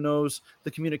 somebody who knows the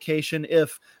communication.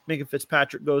 If Minka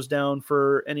Fitzpatrick goes down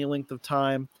for any length of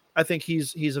time, I think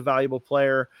he's a valuable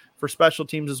player for special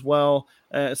teams as well.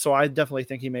 So I definitely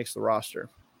think he makes the roster.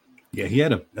 Yeah,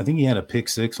 I think he had a pick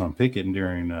 6 on Pickett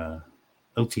during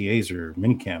OTAs or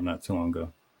minicamp not too long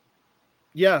ago.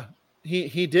 Yeah,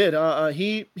 he did.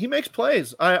 He makes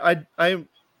plays. I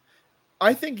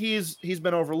I think he's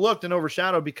been overlooked and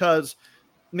overshadowed because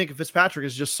Minka Fitzpatrick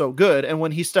is just so good. And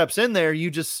when he steps in there,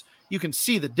 you can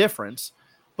see the difference.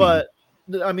 But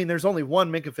I mean, there's only one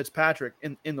Minka Fitzpatrick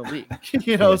in the league,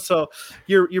 so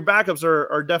your backups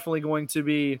are definitely going to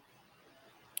be,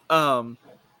 are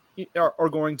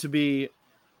going to be,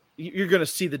 you're going to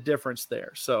see the difference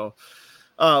there. So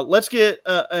let's get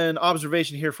an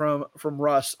observation here from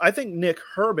Russ. I think Nick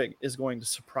Herbig is going to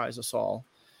surprise us all.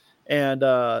 And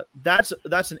that's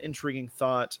an intriguing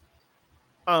thought.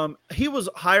 He was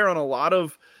higher on a lot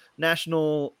of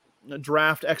national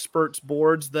draft experts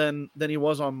boards than he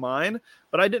was on mine,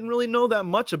 but I didn't really know that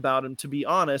much about him, to be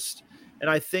honest. And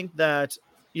I think that,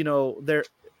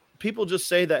 people just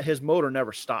say that his motor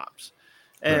never stops.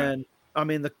 And I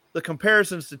mean, the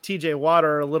comparisons to TJ Watt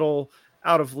are a little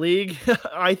out of league,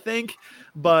 I think.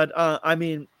 But I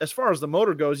mean, as far as the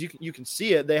motor goes, you can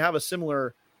see it. They have a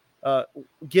similar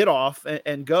get off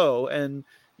and go. And,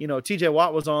 TJ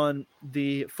Watt was on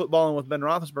the Footballing with Ben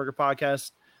Roethlisberger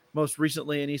podcast most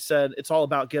recently, and he said it's all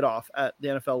about get off at the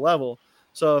NFL level.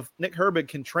 So if Nick Herbig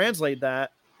can translate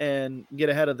that and get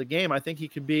ahead of the game, I think he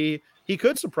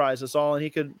could surprise us all and he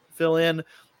could fill in.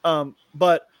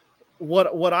 But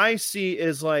what I see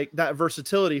is like that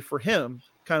versatility for him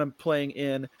kind of playing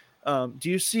in. Do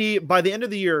you see by the end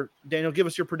of the year, Daniel, give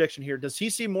us your prediction here. Does he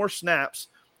see more snaps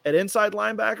at inside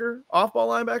linebacker, off-ball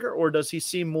linebacker, or does he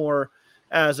see more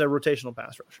as a rotational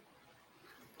pass rusher?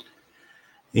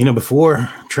 Before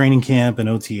training camp and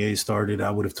OTA started,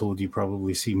 I would have told you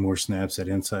probably see more snaps at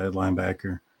inside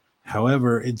linebacker.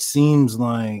 However, it seems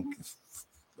like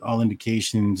all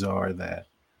indications are that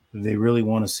they really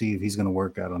want to see if he's going to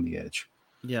work out on the edge.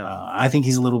 Yeah. I think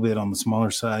he's a little bit on the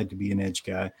smaller side to be an edge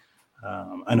guy.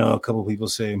 I know a couple of people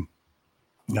say,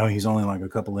 no, he's only like a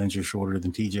couple inches shorter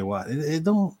than TJ Watt. It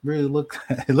don't really look.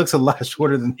 It looks a lot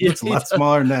shorter than. It's a lot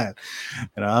smaller than that.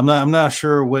 I'm not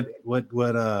sure what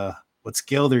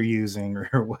scale they're using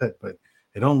or what, but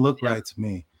it don't look right to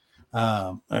me.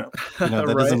 That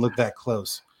doesn't look that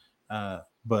close.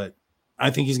 But I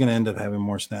think he's going to end up having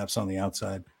more snaps on the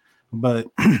outside. But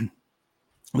the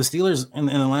Steelers in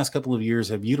the last couple of years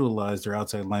have utilized their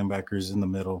outside linebackers in the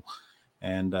middle,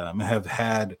 and have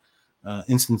had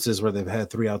instances where they've had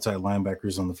three outside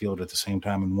linebackers on the field at the same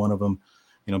time, and one of them,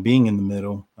 being in the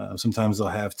middle. Sometimes they'll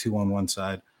have two on one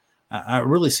side. I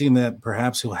really see that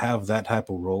perhaps he'll have that type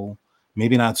of role.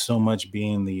 Maybe not so much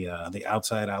being the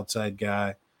outside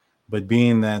guy, but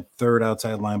being that third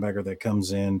outside linebacker that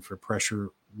comes in for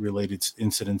pressure-related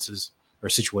incidences or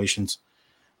situations.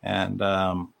 And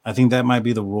I think that might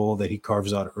be the role that he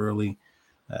carves out early.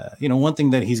 One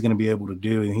thing that he's going to be able to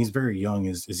do, and he's very young,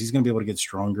 is he's going to be able to get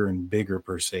stronger and bigger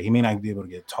per se. He may not be able to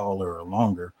get taller or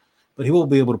longer, but he will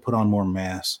be able to put on more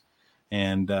mass.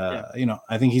 And,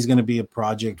 I think he's going to be a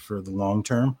project for the long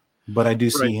term, but I do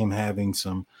see him having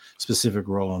some specific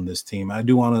role on this team. I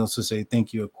do want to also say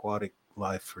thank you, Aquatic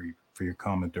Life, for your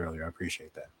comment earlier. I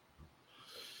appreciate that.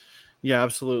 Yeah,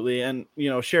 absolutely. And,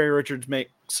 Sherry Richards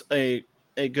makes a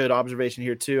good observation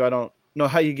here too. I don't know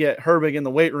how you get Herbig in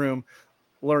the weight room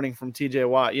learning from TJ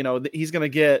Watt. He's going to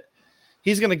get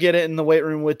it in the weight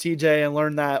room with TJ and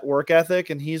learn that work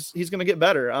ethic, and he's going to get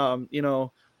better.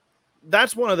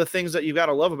 That's one of the things that you got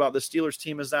to love about the Steelers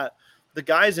team is that the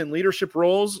guys in leadership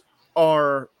roles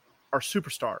are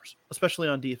superstars, especially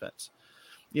on defense.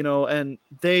 And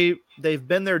they've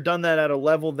been there, done that at a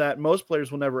level that most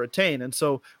players will never attain. And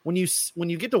so when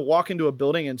you get to walk into a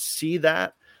building and see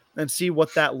that and see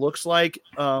what that looks like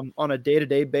on a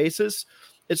day-to-day basis,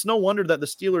 it's no wonder that the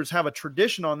Steelers have a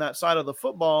tradition on that side of the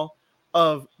football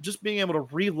of just being able to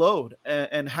reload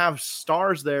and have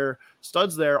studs there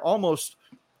almost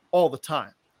all the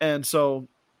time. And so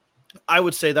I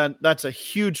would say that that's a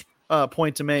huge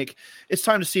point to make. It's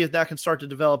time to see if that can start to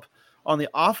develop on the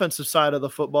offensive side of the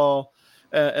football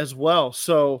as well.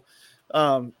 So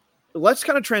let's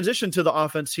kind of transition to the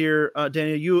offense here.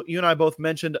 Daniel, you and I both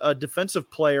mentioned a defensive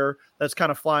player that's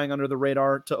kind of flying under the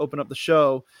radar to open up the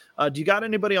show. Do you got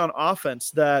anybody on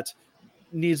offense that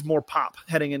needs more pop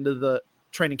heading into the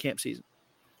training camp season?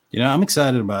 I'm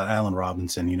excited about Allen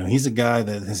Robinson. He's a guy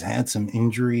that has had some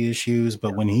injury issues,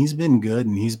 but when he's been good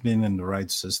and he's been in the right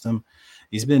system,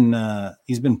 he's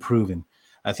been proven.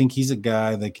 I think he's a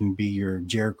guy that can be your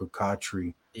Jericho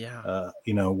Cotchery,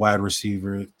 wide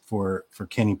receiver for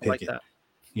Kenny Pickett.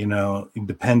 Like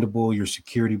dependable, your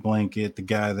security blanket, the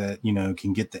guy that,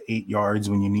 can get the 8 yards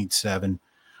when you need 7,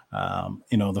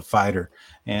 the fighter.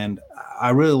 And I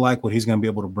really like what he's going to be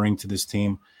able to bring to this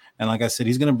team. And like I said,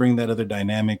 he's going to bring that other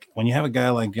dynamic. When you have a guy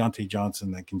like Deontay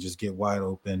Johnson that can just get wide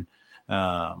open,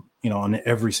 on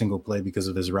every single play because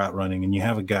of his route running, and you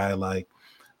have a guy like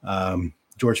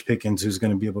George Pickens, who's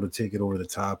going to be able to take it over the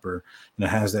top, or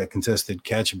has that contested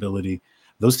catch ability.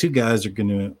 Those two guys are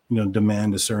going to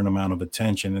demand a certain amount of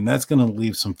attention, and that's going to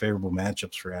leave some favorable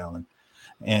matchups for Allen.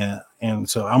 And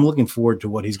so I'm looking forward to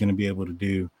what he's going to be able to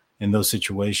do in those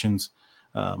situations.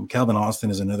 Calvin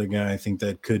Austin is another guy I think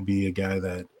that could be a guy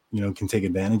that can take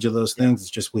advantage of those things.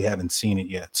 It's just we haven't seen it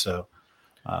yet. So,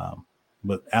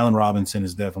 but Allen Robinson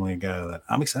is definitely a guy that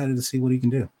I'm excited to see what he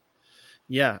can do.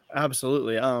 Yeah,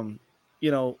 absolutely.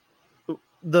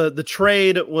 The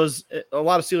trade was, a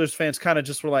lot of Steelers fans kind of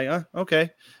just were like,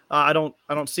 okay. I don't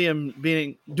see him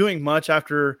doing much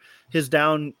after his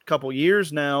down couple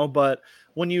years now. But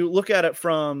when you look at it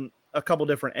from a couple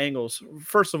different angles,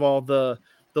 first of all, the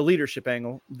leadership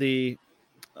angle, the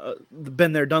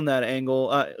been there, done that angle,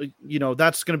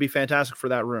 that's going to be fantastic for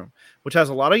that room, which has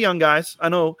a lot of young guys. I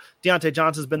know Deontay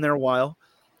Johnson's been there a while.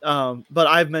 But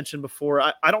I've mentioned before,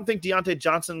 I don't think Deontay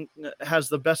Johnson has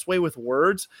the best way with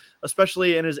words,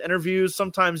 especially in his interviews.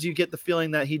 Sometimes you get the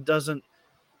feeling that he doesn't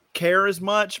care as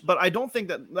much, but I don't think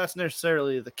that that's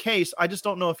necessarily the case. I just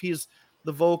don't know if he's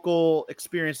the vocal,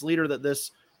 experienced leader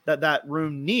that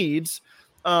room needs.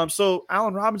 So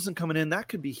Allen Robinson coming in, that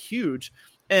could be huge.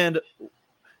 And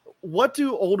what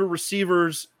do older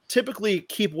receivers typically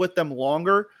keep with them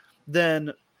longer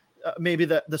than maybe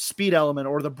the speed element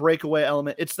or the breakaway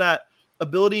element? It's that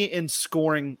ability in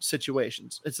scoring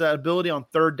situations. It's that ability on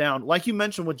third down, like you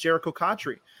mentioned with Jericho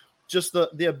Cotchery, just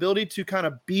the ability to kind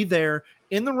of be there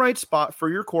in the right spot for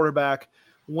your quarterback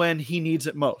when he needs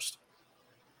it most.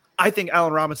 I think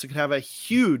Allen Robinson could have a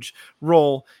huge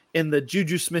role in the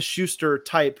Juju Smith-Schuster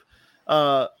type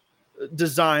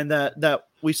design that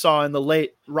we saw in the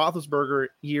late Roethlisberger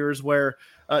years, where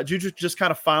Juju just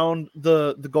kind of found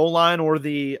the goal line or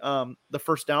the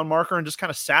first down marker and just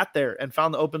kind of sat there and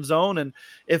found the open zone. And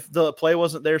if the play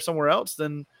wasn't there somewhere else,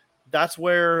 then that's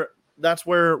where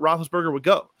Roethlisberger would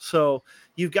go. So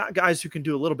you've got guys who can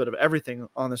do a little bit of everything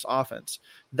on this offense.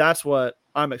 That's what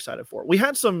I'm excited for. We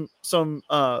had some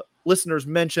listeners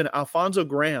mention Alfonso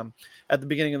Graham at the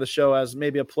beginning of the show as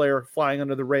maybe a player flying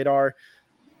under the radar.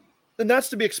 And that's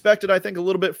to be expected, I think, a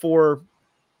little bit for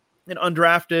an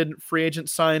undrafted free agent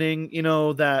signing,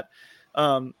 that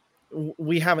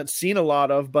we haven't seen a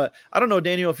lot of. But I don't know,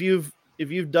 Daniel, if you've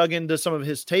dug into some of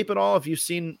his tape at all, if you've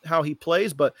seen how he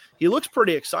plays, but he looks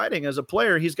pretty exciting as a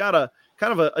player. He's got a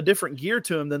kind of a different gear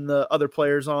to him than the other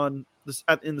players in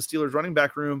the Steelers running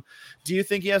back room. Do you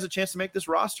think he has a chance to make this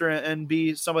roster and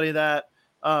be somebody that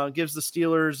gives the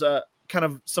Steelers kind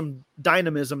of some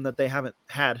dynamism that they haven't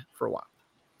had for a while?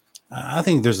 I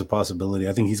think there's a possibility.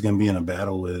 I think he's going to be in a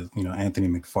battle with, Anthony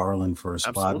McFarland for a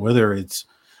spot, Absolutely. Whether it's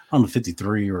on the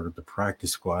 53 or the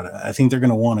practice squad. I think they're going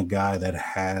to want a guy that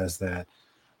has that,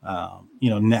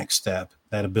 next step,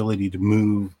 that ability to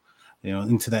move,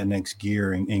 into that next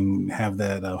gear and have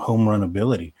that home run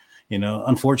ability.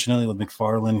 Unfortunately with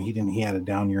McFarland, he had a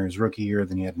down year his rookie year,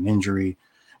 then he had an injury.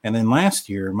 And then last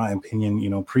year, in my opinion,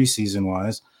 preseason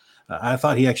wise, I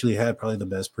thought he actually had probably the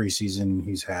best preseason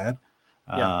he's had.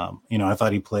 Yeah. I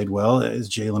thought he played well as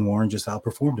Jaylen Warren just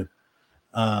outperformed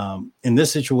him. In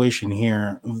this situation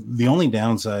here, the only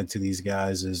downside to these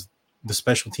guys is the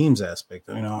special teams aspect.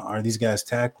 Are these guys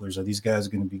tacklers? Are these guys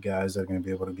going to be guys that are going to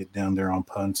be able to get down there on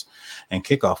punts and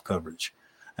kickoff coverage?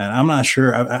 And I'm not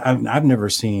sure. I've never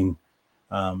seen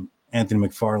Anthony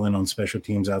McFarland on special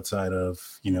teams outside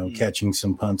of, catching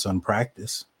some punts on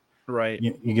practice. Right.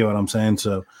 You get what I'm saying?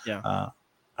 So yeah.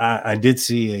 I did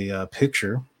see a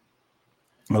picture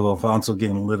of Alfonso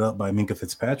getting lit up by Minkah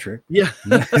Fitzpatrick. Yeah.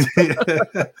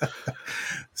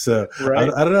 So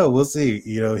right. I don't know. We'll see.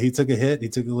 He took a hit, he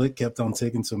took a lick, kept on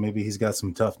taking. So maybe he's got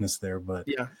some toughness there, but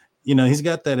yeah, he's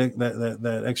got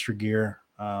that extra gear.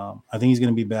 I think he's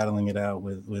going to be battling it out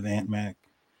with Ant Mac,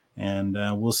 and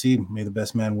we'll see. May the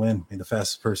best man win. May the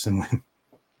fastest person win.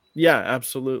 Yeah,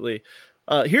 absolutely.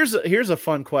 Here's a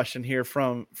fun question here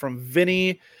from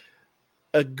Vinny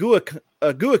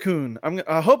Aguakun.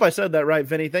 I hope I said that right,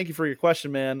 Vinny. Thank you for your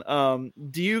question, man.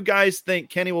 Do you guys think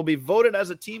Kenny will be voted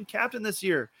as a team captain this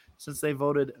year since they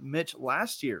voted Mitch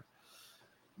last year?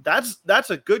 That's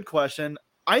a good question.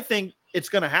 I think it's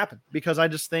going to happen because I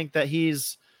just think that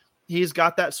he's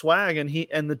got that swag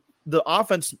and the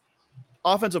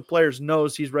offensive players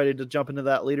knows he's ready to jump into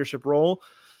that leadership role.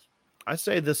 I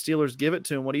say the Steelers give it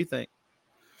to him. What do you think?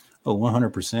 Oh,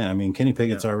 100%. I mean, Kenny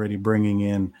Pickett's already bringing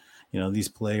in, these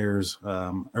players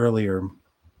earlier,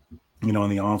 in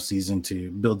the offseason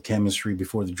to build chemistry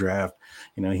before the draft.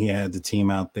 He had the team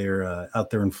out there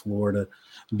in Florida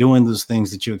doing those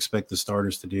things that you expect the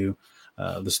starters to do,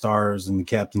 the stars and the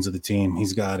captains of the team.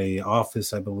 He's got a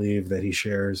office, I believe, that he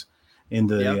shares in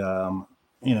the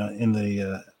in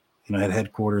the at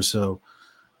headquarters. So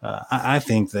I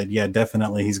think that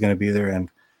definitely he's going to be there. And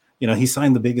he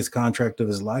signed the biggest contract of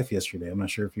his life yesterday. I'm not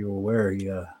sure if you were aware.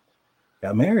 He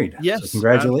got married. Yes, so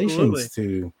congratulations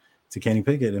absolutely. to Kenny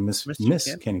Pickett and Miss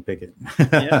Kenny Pickett.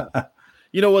 Yeah.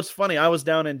 You know what's funny? I was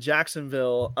down in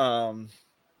Jacksonville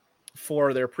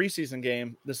for their preseason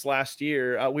game this last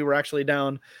year. We were actually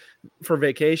down for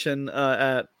vacation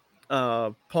at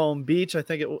Palm Beach, I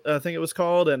think it was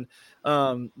called, and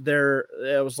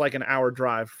it was like an hour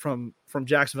drive from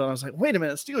Jacksonville. And I was like, wait a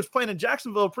minute, Steelers playing in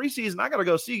Jacksonville preseason. I got to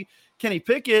go see Kenny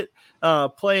Pickett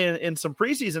playing in some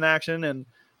preseason action, and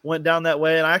went down that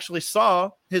way. And I actually saw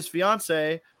his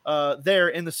fiance there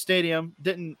in the stadium.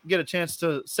 Didn't get a chance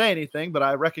to say anything, but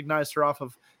I recognized her off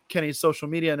of Kenny's social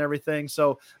media and everything.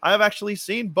 So I have actually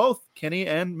seen both Kenny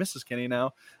and Mrs. Kenny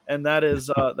now, and that is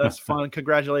that's fun.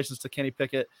 Congratulations to Kenny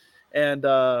Pickett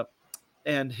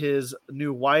and his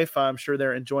new wife. I'm sure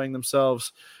they're enjoying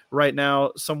themselves right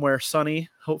now somewhere sunny,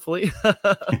 hopefully.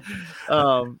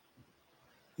 You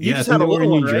just had a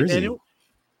little one, right, Daniel?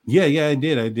 Yeah, I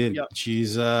did. Yep.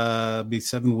 She's be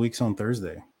 7 weeks on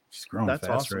Thursday. She's growing That's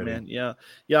fast, awesome, already. man.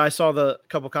 Yeah. I saw the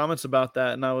couple comments about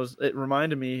that, and it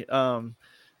reminded me.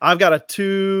 I've got a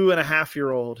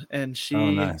 2.5-year-old, and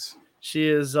nice. She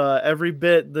is every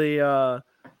bit the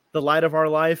light of our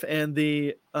life and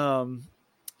the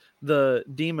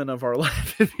demon of our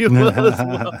life, if you will. As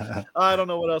well. I don't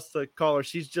know what else to call her.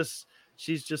 She's just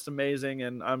amazing,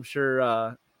 and I'm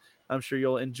sure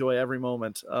you'll enjoy every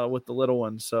moment with the little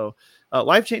one. So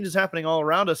life change is happening all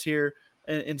around us here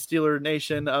in Steeler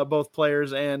Nation, both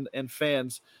players and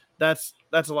fans. That's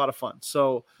a lot of fun.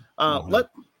 So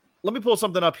let me pull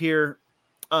something up here.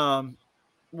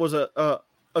 Was a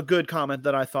good comment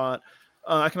that I thought.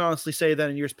 I can honestly say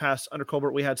that in years past under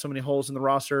Colbert, we had so many holes in the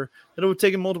roster that it would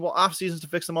take him multiple off seasons to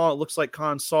fix them all. It looks like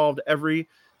Khan solved every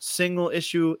single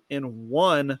issue in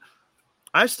one.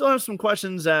 I still have some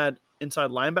questions at inside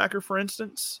linebacker, for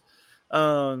instance.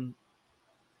 But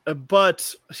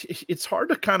it's hard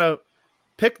to kind of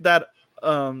pick that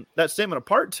statement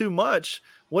apart too much.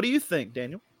 What do you think,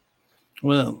 Daniel?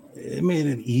 Well, it made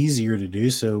it easier to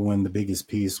do so when the biggest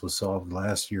piece was solved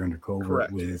last year under Colbert.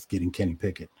 Correct. With getting Kenny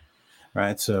Pickett,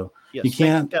 right? So yes, you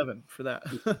can't, thank you, Kevin, for that.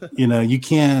 you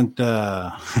can't,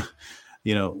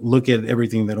 look at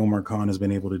everything that Omar Khan has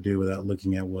been able to do without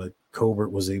looking at what Colbert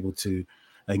was able to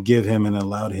give him and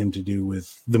allowed him to do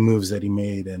with the moves that he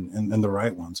made and the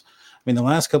right ones. I mean, the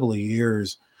last couple of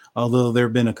years, although there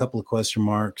have been a couple of question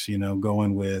marks,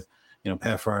 going with,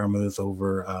 Pat Freiermuth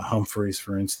over Humphreys,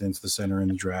 for instance, the center in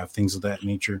the draft, things of that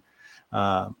nature.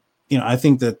 I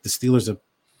think that the Steelers have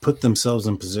put themselves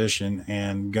in position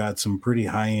and got some pretty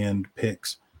high-end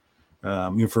picks.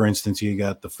 For instance, you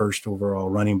got the first overall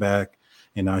running back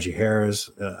in Najee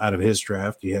Harris out of his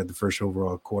draft. You had the first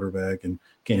overall quarterback and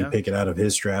Kenny Pickett out of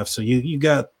his draft. So you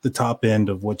got the top end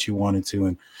of what you wanted to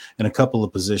in a couple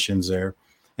of positions there.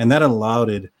 And that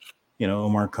allowed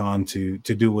Omar Khan to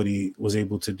do what he was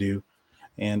able to do.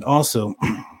 And also,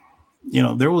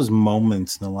 there was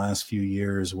moments in the last few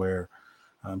years where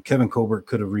Kevin Colbert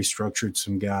could have restructured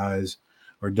some guys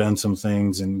or done some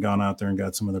things and gone out there and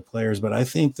got some other players. But I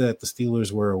think that the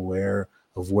Steelers were aware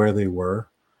of where they were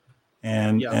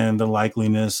and the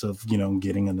likeliness of,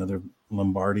 getting another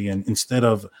Lombardi. And instead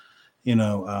of,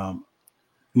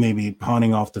 maybe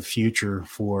pawning off the future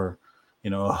for,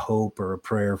 a hope or a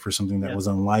prayer for something that was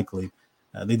unlikely,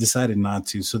 they decided not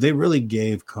to. So they really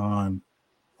gave Khan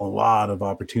a lot of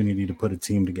opportunity to put a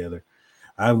team together.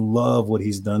 I love what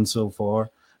he's done so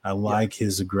far. I like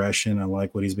his aggression. I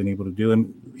like what he's been able to do.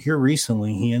 And here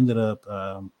recently, he ended up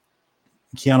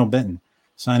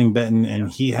signing Benton,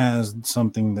 and he has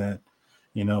something that,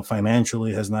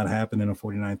 financially has not happened in a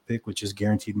 49th pick, which is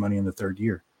guaranteed money in the third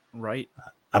year. Right.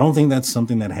 I don't think that's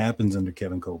something that happens under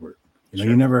Kevin Colbert.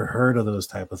 You never heard of those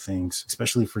type of things,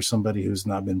 especially for somebody who's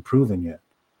not been proven yet.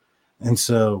 And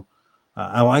so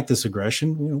I like this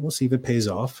aggression. We'll see if it pays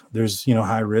off. There's,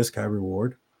 high risk, high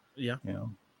reward. Yeah.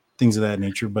 Things of that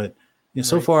nature. But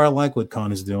so far, I like what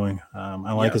Khan is doing.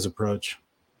 I like his approach.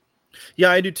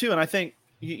 Yeah, I do too. And I think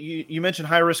you mentioned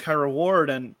high risk, high reward,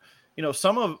 and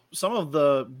some of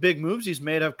the big moves he's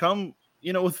made have come,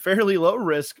 with fairly low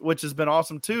risk, which has been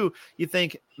awesome too. You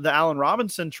think the Allen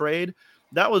Robinson trade,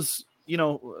 that was,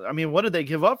 what did they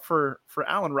give up for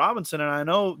Allen Robinson? And I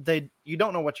know you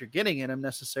don't know what you're getting in him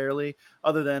necessarily,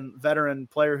 other than veteran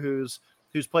player who's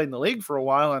played in the league for a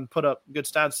while and put up good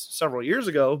stats several years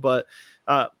ago. But,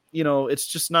 it's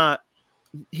just not,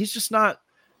 he's just not,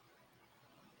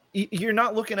 you're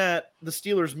not looking at the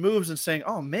Steelers' moves and saying,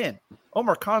 oh man,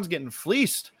 Omar Khan's getting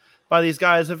fleeced. by these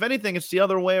guys. If anything, it's the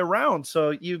other way around.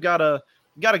 So you gotta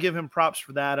give him props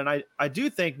for that. And I do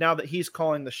think now that he's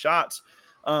calling the shots,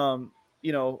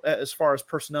 as far as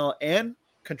personnel and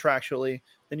contractually,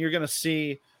 then you're going to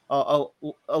see a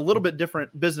little bit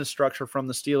different business structure from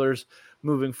the Steelers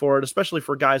moving forward, especially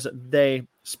for guys that they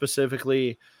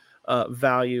specifically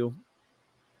value.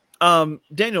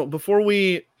 Daniel, before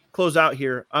we close out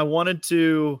here, I wanted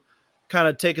to kind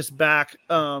of take us back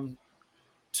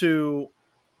to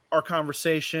our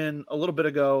conversation a little bit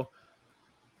ago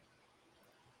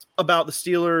about the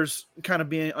Steelers kind of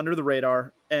being under the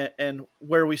radar and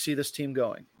where we see this team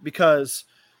going, because,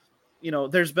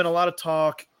 there's been a lot of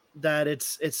talk that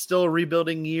it's still a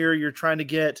rebuilding year. You're trying to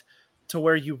get to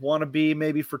where you want to be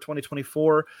maybe for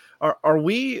 2024. Are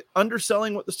we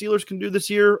underselling what the Steelers can do this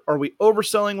year? Are we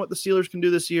overselling what the Steelers can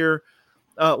do this year?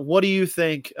 What do you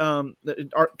think?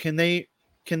 Can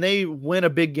they win a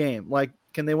big game? Like,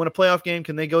 can they win a playoff game?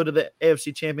 Can they go to the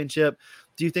AFC Championship?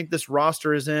 Do you think this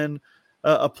roster is in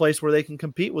a place where they can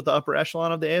compete with the upper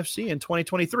echelon of the AFC in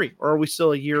 2023? Or are we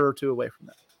still a year or two away from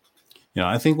that?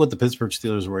 I think what the Pittsburgh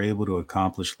Steelers were able to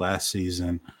accomplish last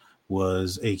season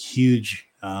was a huge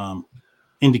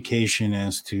indication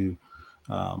as to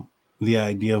the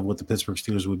idea of what the Pittsburgh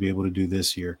Steelers would be able to do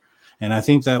this year. And I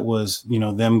think that was,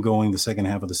 them going the second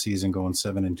half of the season, going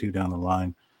 7-2 down the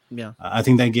line. Yeah. I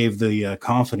think that gave the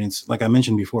confidence. Like I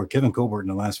mentioned before, Kevin Colbert in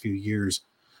the last few years,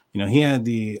 he had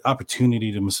the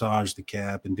opportunity to massage the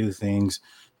cap and do things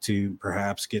to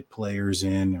perhaps get players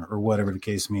in or whatever the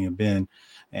case may have been.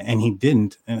 And he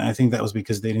didn't. And I think that was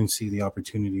because they didn't see the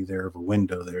opportunity there of a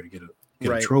window there to get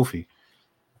a trophy.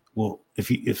 Well, if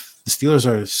the Steelers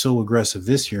are so aggressive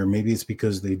this year, maybe it's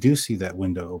because they do see that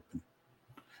window open.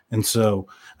 And so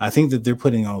I think that they're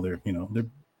putting all their,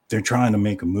 they're trying to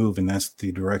make a move, and that's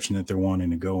the direction that they're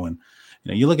wanting to go in.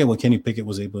 You look at what Kenny Pickett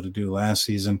was able to do last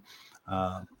season.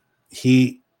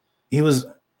 He was,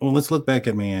 well, let's look back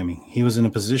at Miami. He was in a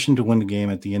position to win the game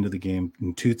at the end of the game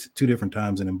in two different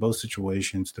times, and in both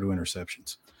situations through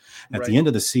interceptions. At the end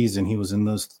of the season, he was in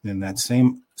that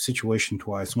same situation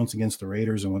twice, once against the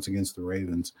Raiders and once against the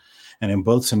Ravens. And in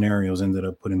both scenarios ended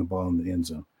up putting the ball in the end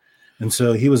zone. And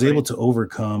so he was able to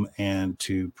overcome and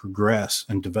to progress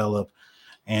and develop.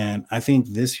 And I think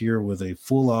this year, with a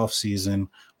full off season,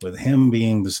 with him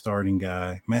being the starting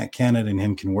guy, Matt Canada and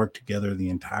him can work together the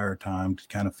entire time to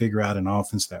kind of figure out an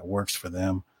offense that works for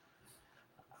them.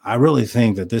 I really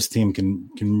think that this team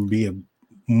can be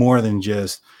more than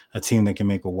just a team that can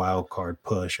make a wild card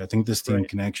push. I think this team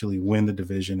can actually win the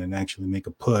division and actually make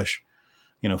a push,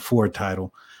 for a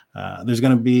title. There's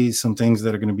going to be some things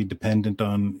that are going to be dependent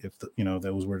on if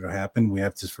that was were to happen. We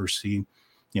have to first see,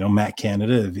 Matt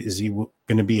Canada, is he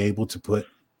going to be able to put,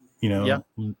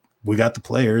 we got the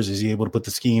players. Is he able to put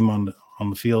the scheme on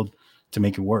the field to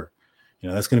make it work?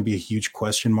 That's going to be a huge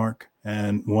question mark,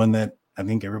 and one that I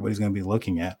think everybody's going to be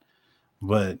looking at.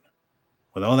 But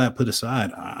with all that put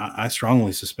aside, I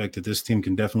strongly suspect that this team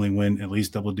can definitely win at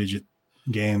least double-digit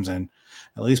games and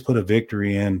at least put a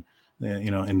victory in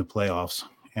the playoffs.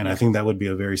 And I think that would be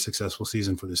a very successful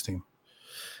season for this team.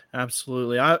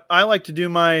 Absolutely. I like to do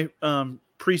my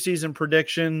preseason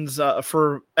predictions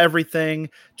for everything,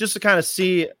 just to kind of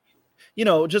see,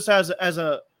 just as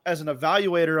an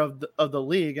evaluator of the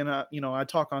league. And I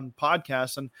talk on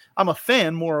podcasts, and I'm a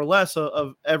fan more or less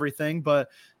of everything, but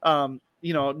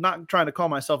not trying to call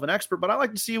myself an expert, but I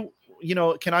like to see,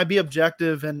 can I be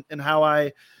objective in how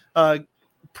I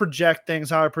project things,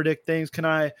 how I predict things? Can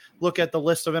I look at the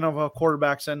list of NFL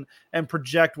quarterbacks and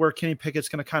project where Kenny Pickett's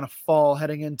going to kind of fall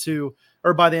heading into,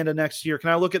 or by the end of next year? Can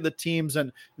I look at the teams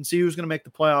and see who's going to make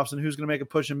the playoffs and who's going to make a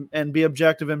push and be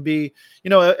objective and be,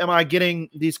 am I getting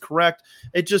these correct?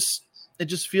 It just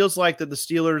feels like that the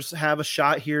Steelers have a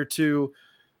shot here to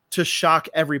shock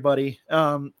everybody,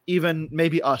 even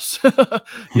maybe us.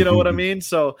 You know what I mean?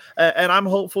 So, and I'm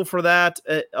hopeful for that.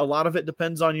 A lot of it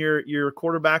depends on your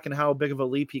quarterback and how big of a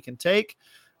leap he can take.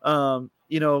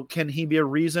 Can he be a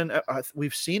reason?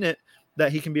 We've seen it,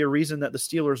 that he can be a reason that the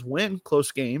Steelers win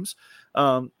close games.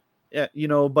 But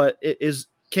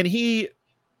can he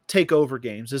take over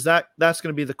games? That's going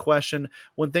to be the question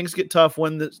when things get tough,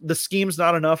 when the scheme's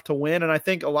not enough to win. And I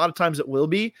think a lot of times it will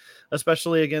be,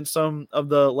 especially against some of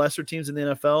the lesser teams in the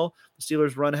NFL. The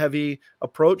Steelers' run heavy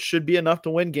approach should be enough to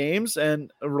win games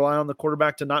and rely on the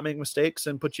quarterback to not make mistakes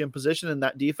and put you in position, and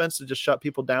that defense to just shut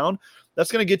people down.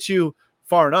 That's going to get you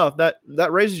far enough.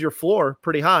 That raises your floor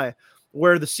pretty high.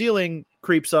 Where the ceiling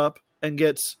creeps up and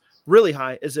gets really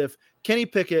high is if Kenny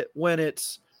Pickett,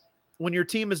 when your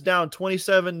team is down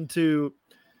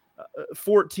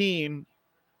 27-14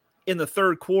 in the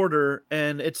third quarter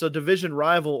and it's a division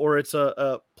rival or it's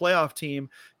a playoff team,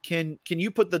 can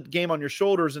you put the game on your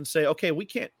shoulders and say, okay, we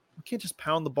can't just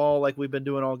pound the ball like we've been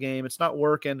doing all game. It's not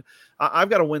working. I've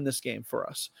got to win this game for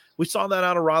us. We saw that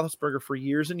out of Roethlisberger for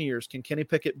years and years. Can Kenny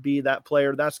Pickett be that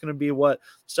player? That's going to be what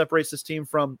separates this team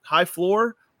from high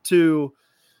floor to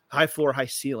high floor, high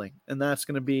ceiling. And that's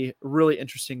going to be really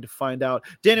interesting to find out.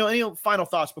 Daniel, any final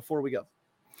thoughts before we go?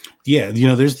 Yeah,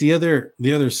 there's the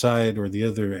other side or the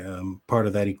other part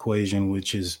of that equation,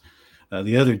 which is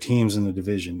the other teams in the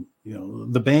division.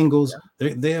 The Bengals,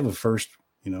 they have a first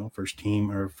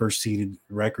team or first seeded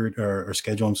record or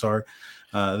schedule. I'm sorry.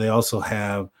 They lost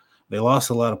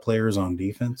a lot of players on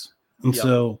defense. And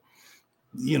so,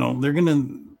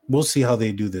 we'll see how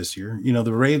they do this year.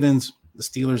 The Ravens, the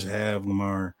Steelers have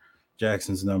Lamar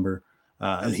Jackson's number.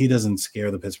 He doesn't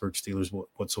scare the Pittsburgh Steelers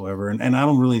whatsoever. And I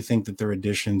don't really think that their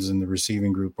additions in the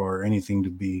receiving group are anything to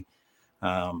be,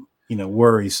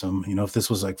 worrisome. If this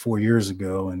was like 4 years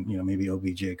ago and, maybe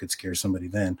OBJ could scare somebody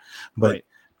then. But, right.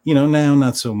 Now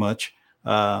not so much.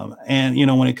 And,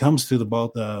 when it comes to the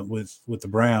ball with the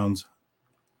Browns,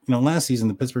 last season,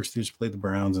 the Pittsburgh Steelers played the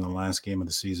Browns in the last game of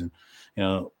the season.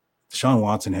 Deshaun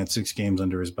Watson had 6 games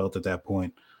under his belt at that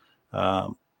point.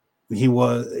 He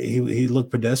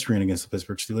looked pedestrian against the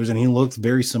Pittsburgh Steelers, and he looked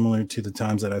very similar to the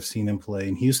times that I've seen him play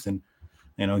in Houston,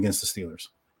 against the Steelers.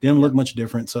 Didn't look much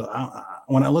different. So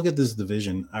when I look at this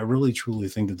division, I really truly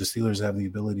think that the Steelers have the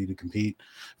ability to compete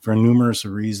for numerous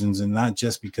reasons, and not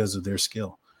just because of their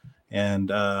skill. And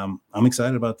I'm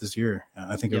excited about this year.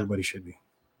 I think everybody should be.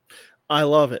 I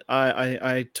love it.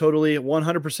 I totally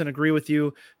 100% agree with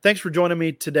you. Thanks for joining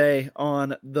me today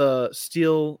on the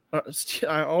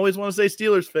I always want to say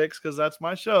Steelers Fix because that's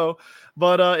my show,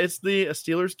 but it's the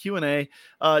Steelers Q&A.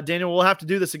 Daniel, we'll have to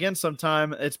do this again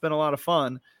sometime. It's been a lot of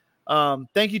fun.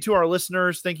 Thank you to our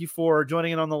listeners. Thank you for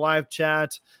joining in on the live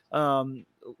chat,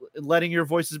 letting your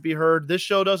voices be heard. This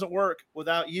show doesn't work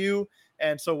without you,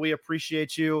 and so we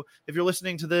appreciate you. If you're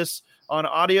listening to this on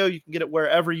audio, you can get it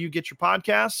wherever you get your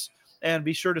podcasts. And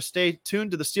be sure to stay tuned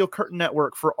to the Steel Curtain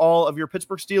Network for all of your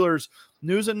Pittsburgh Steelers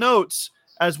news and notes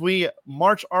as we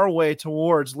march our way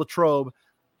towards Latrobe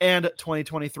and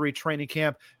 2023 training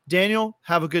camp. Daniel,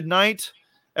 have a good night.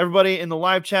 Everybody in the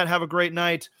live chat, have a great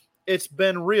night. It's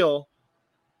been real.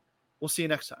 We'll see you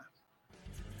next time.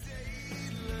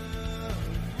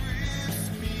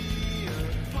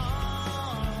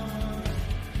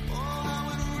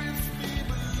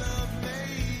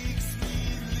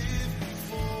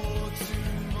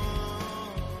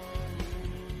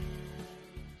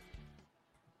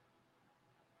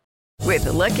 With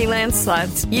the Lucky Land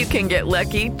Slots, you can get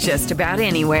lucky just about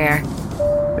anywhere.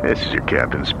 This is your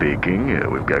captain speaking.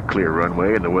 We've got clear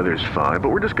runway and the weather's fine, but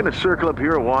we're just going to circle up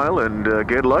here a while and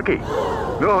get lucky.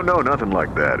 No, nothing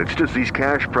like that. It's just these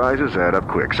cash prizes add up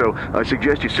quick. So I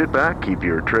suggest you sit back, keep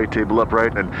your tray table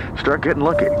upright, and start getting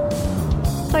lucky.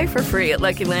 Play for free at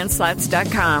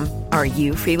LuckyLandSlots.com. Are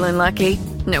you feeling lucky?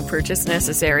 No purchase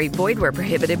necessary. Void where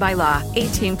prohibited by law.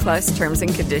 18+ terms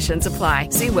and conditions apply.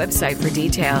 See website for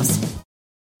details.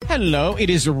 Hello, it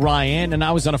is Ryan, and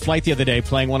I was on a flight the other day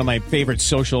playing one of my favorite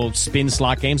social spin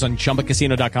slot games on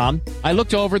ChumbaCasino.com. I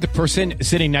looked over at the person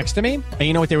sitting next to me, and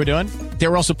you know what they were doing? They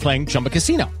were also playing Chumba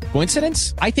Casino.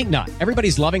 Coincidence? I think not.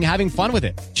 Everybody's loving having fun with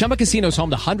it. Chumba Casino is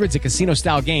home to hundreds of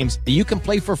casino-style games that you can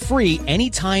play for free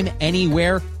anytime,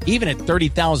 anywhere, even at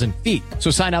 30,000 feet.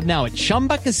 So sign up now at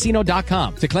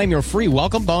ChumbaCasino.com to claim your free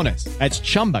welcome bonus. That's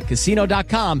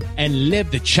ChumbaCasino.com and live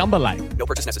the Chumba life. No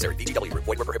purchase necessary. VGW. Void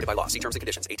where prohibited by law. See terms and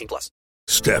conditions. 18+.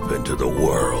 Step into the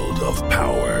world of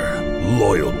power,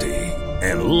 loyalty,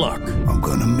 and luck. I'm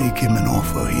gonna make him an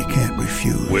offer he can't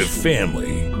refuse. With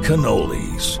family,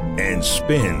 cannolis, and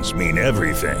spins mean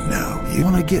everything. Now, you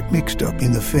wanna get mixed up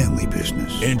in the family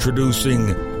business. Introducing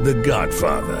The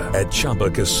Godfather at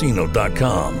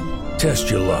ChumbaCasino.com.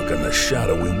 Test your luck in the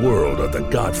shadowy world of The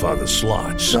Godfather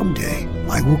slot. Someday,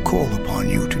 I will call upon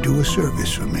you to do a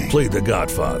service for me. Play The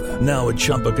Godfather now at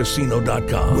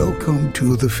ChumbaCasino.com. Welcome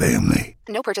to the family.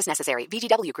 No purchase necessary.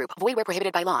 VGW Group. Void where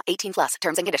prohibited by law. 18+.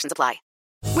 Terms and conditions apply.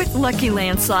 With Lucky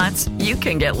Land Slots, you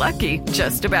can get lucky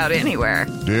just about anywhere.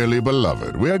 Dearly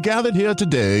beloved, we are gathered here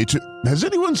today to... Has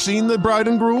anyone seen the bride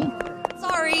and groom?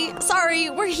 Sorry,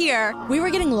 we're here. We were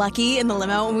getting lucky in the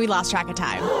limo and we lost track of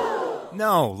time.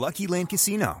 No, Lucky Land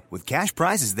Casino, with cash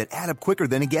prizes that add up quicker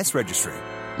than a guest registry.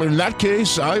 In that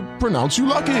case, I pronounce you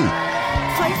lucky.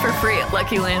 Play for free at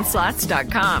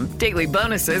LuckyLandSlots.com. Daily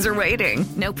bonuses are waiting.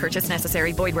 No purchase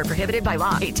necessary. Void where prohibited by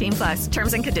law. 18+.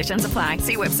 Terms and conditions apply.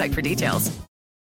 See website for details.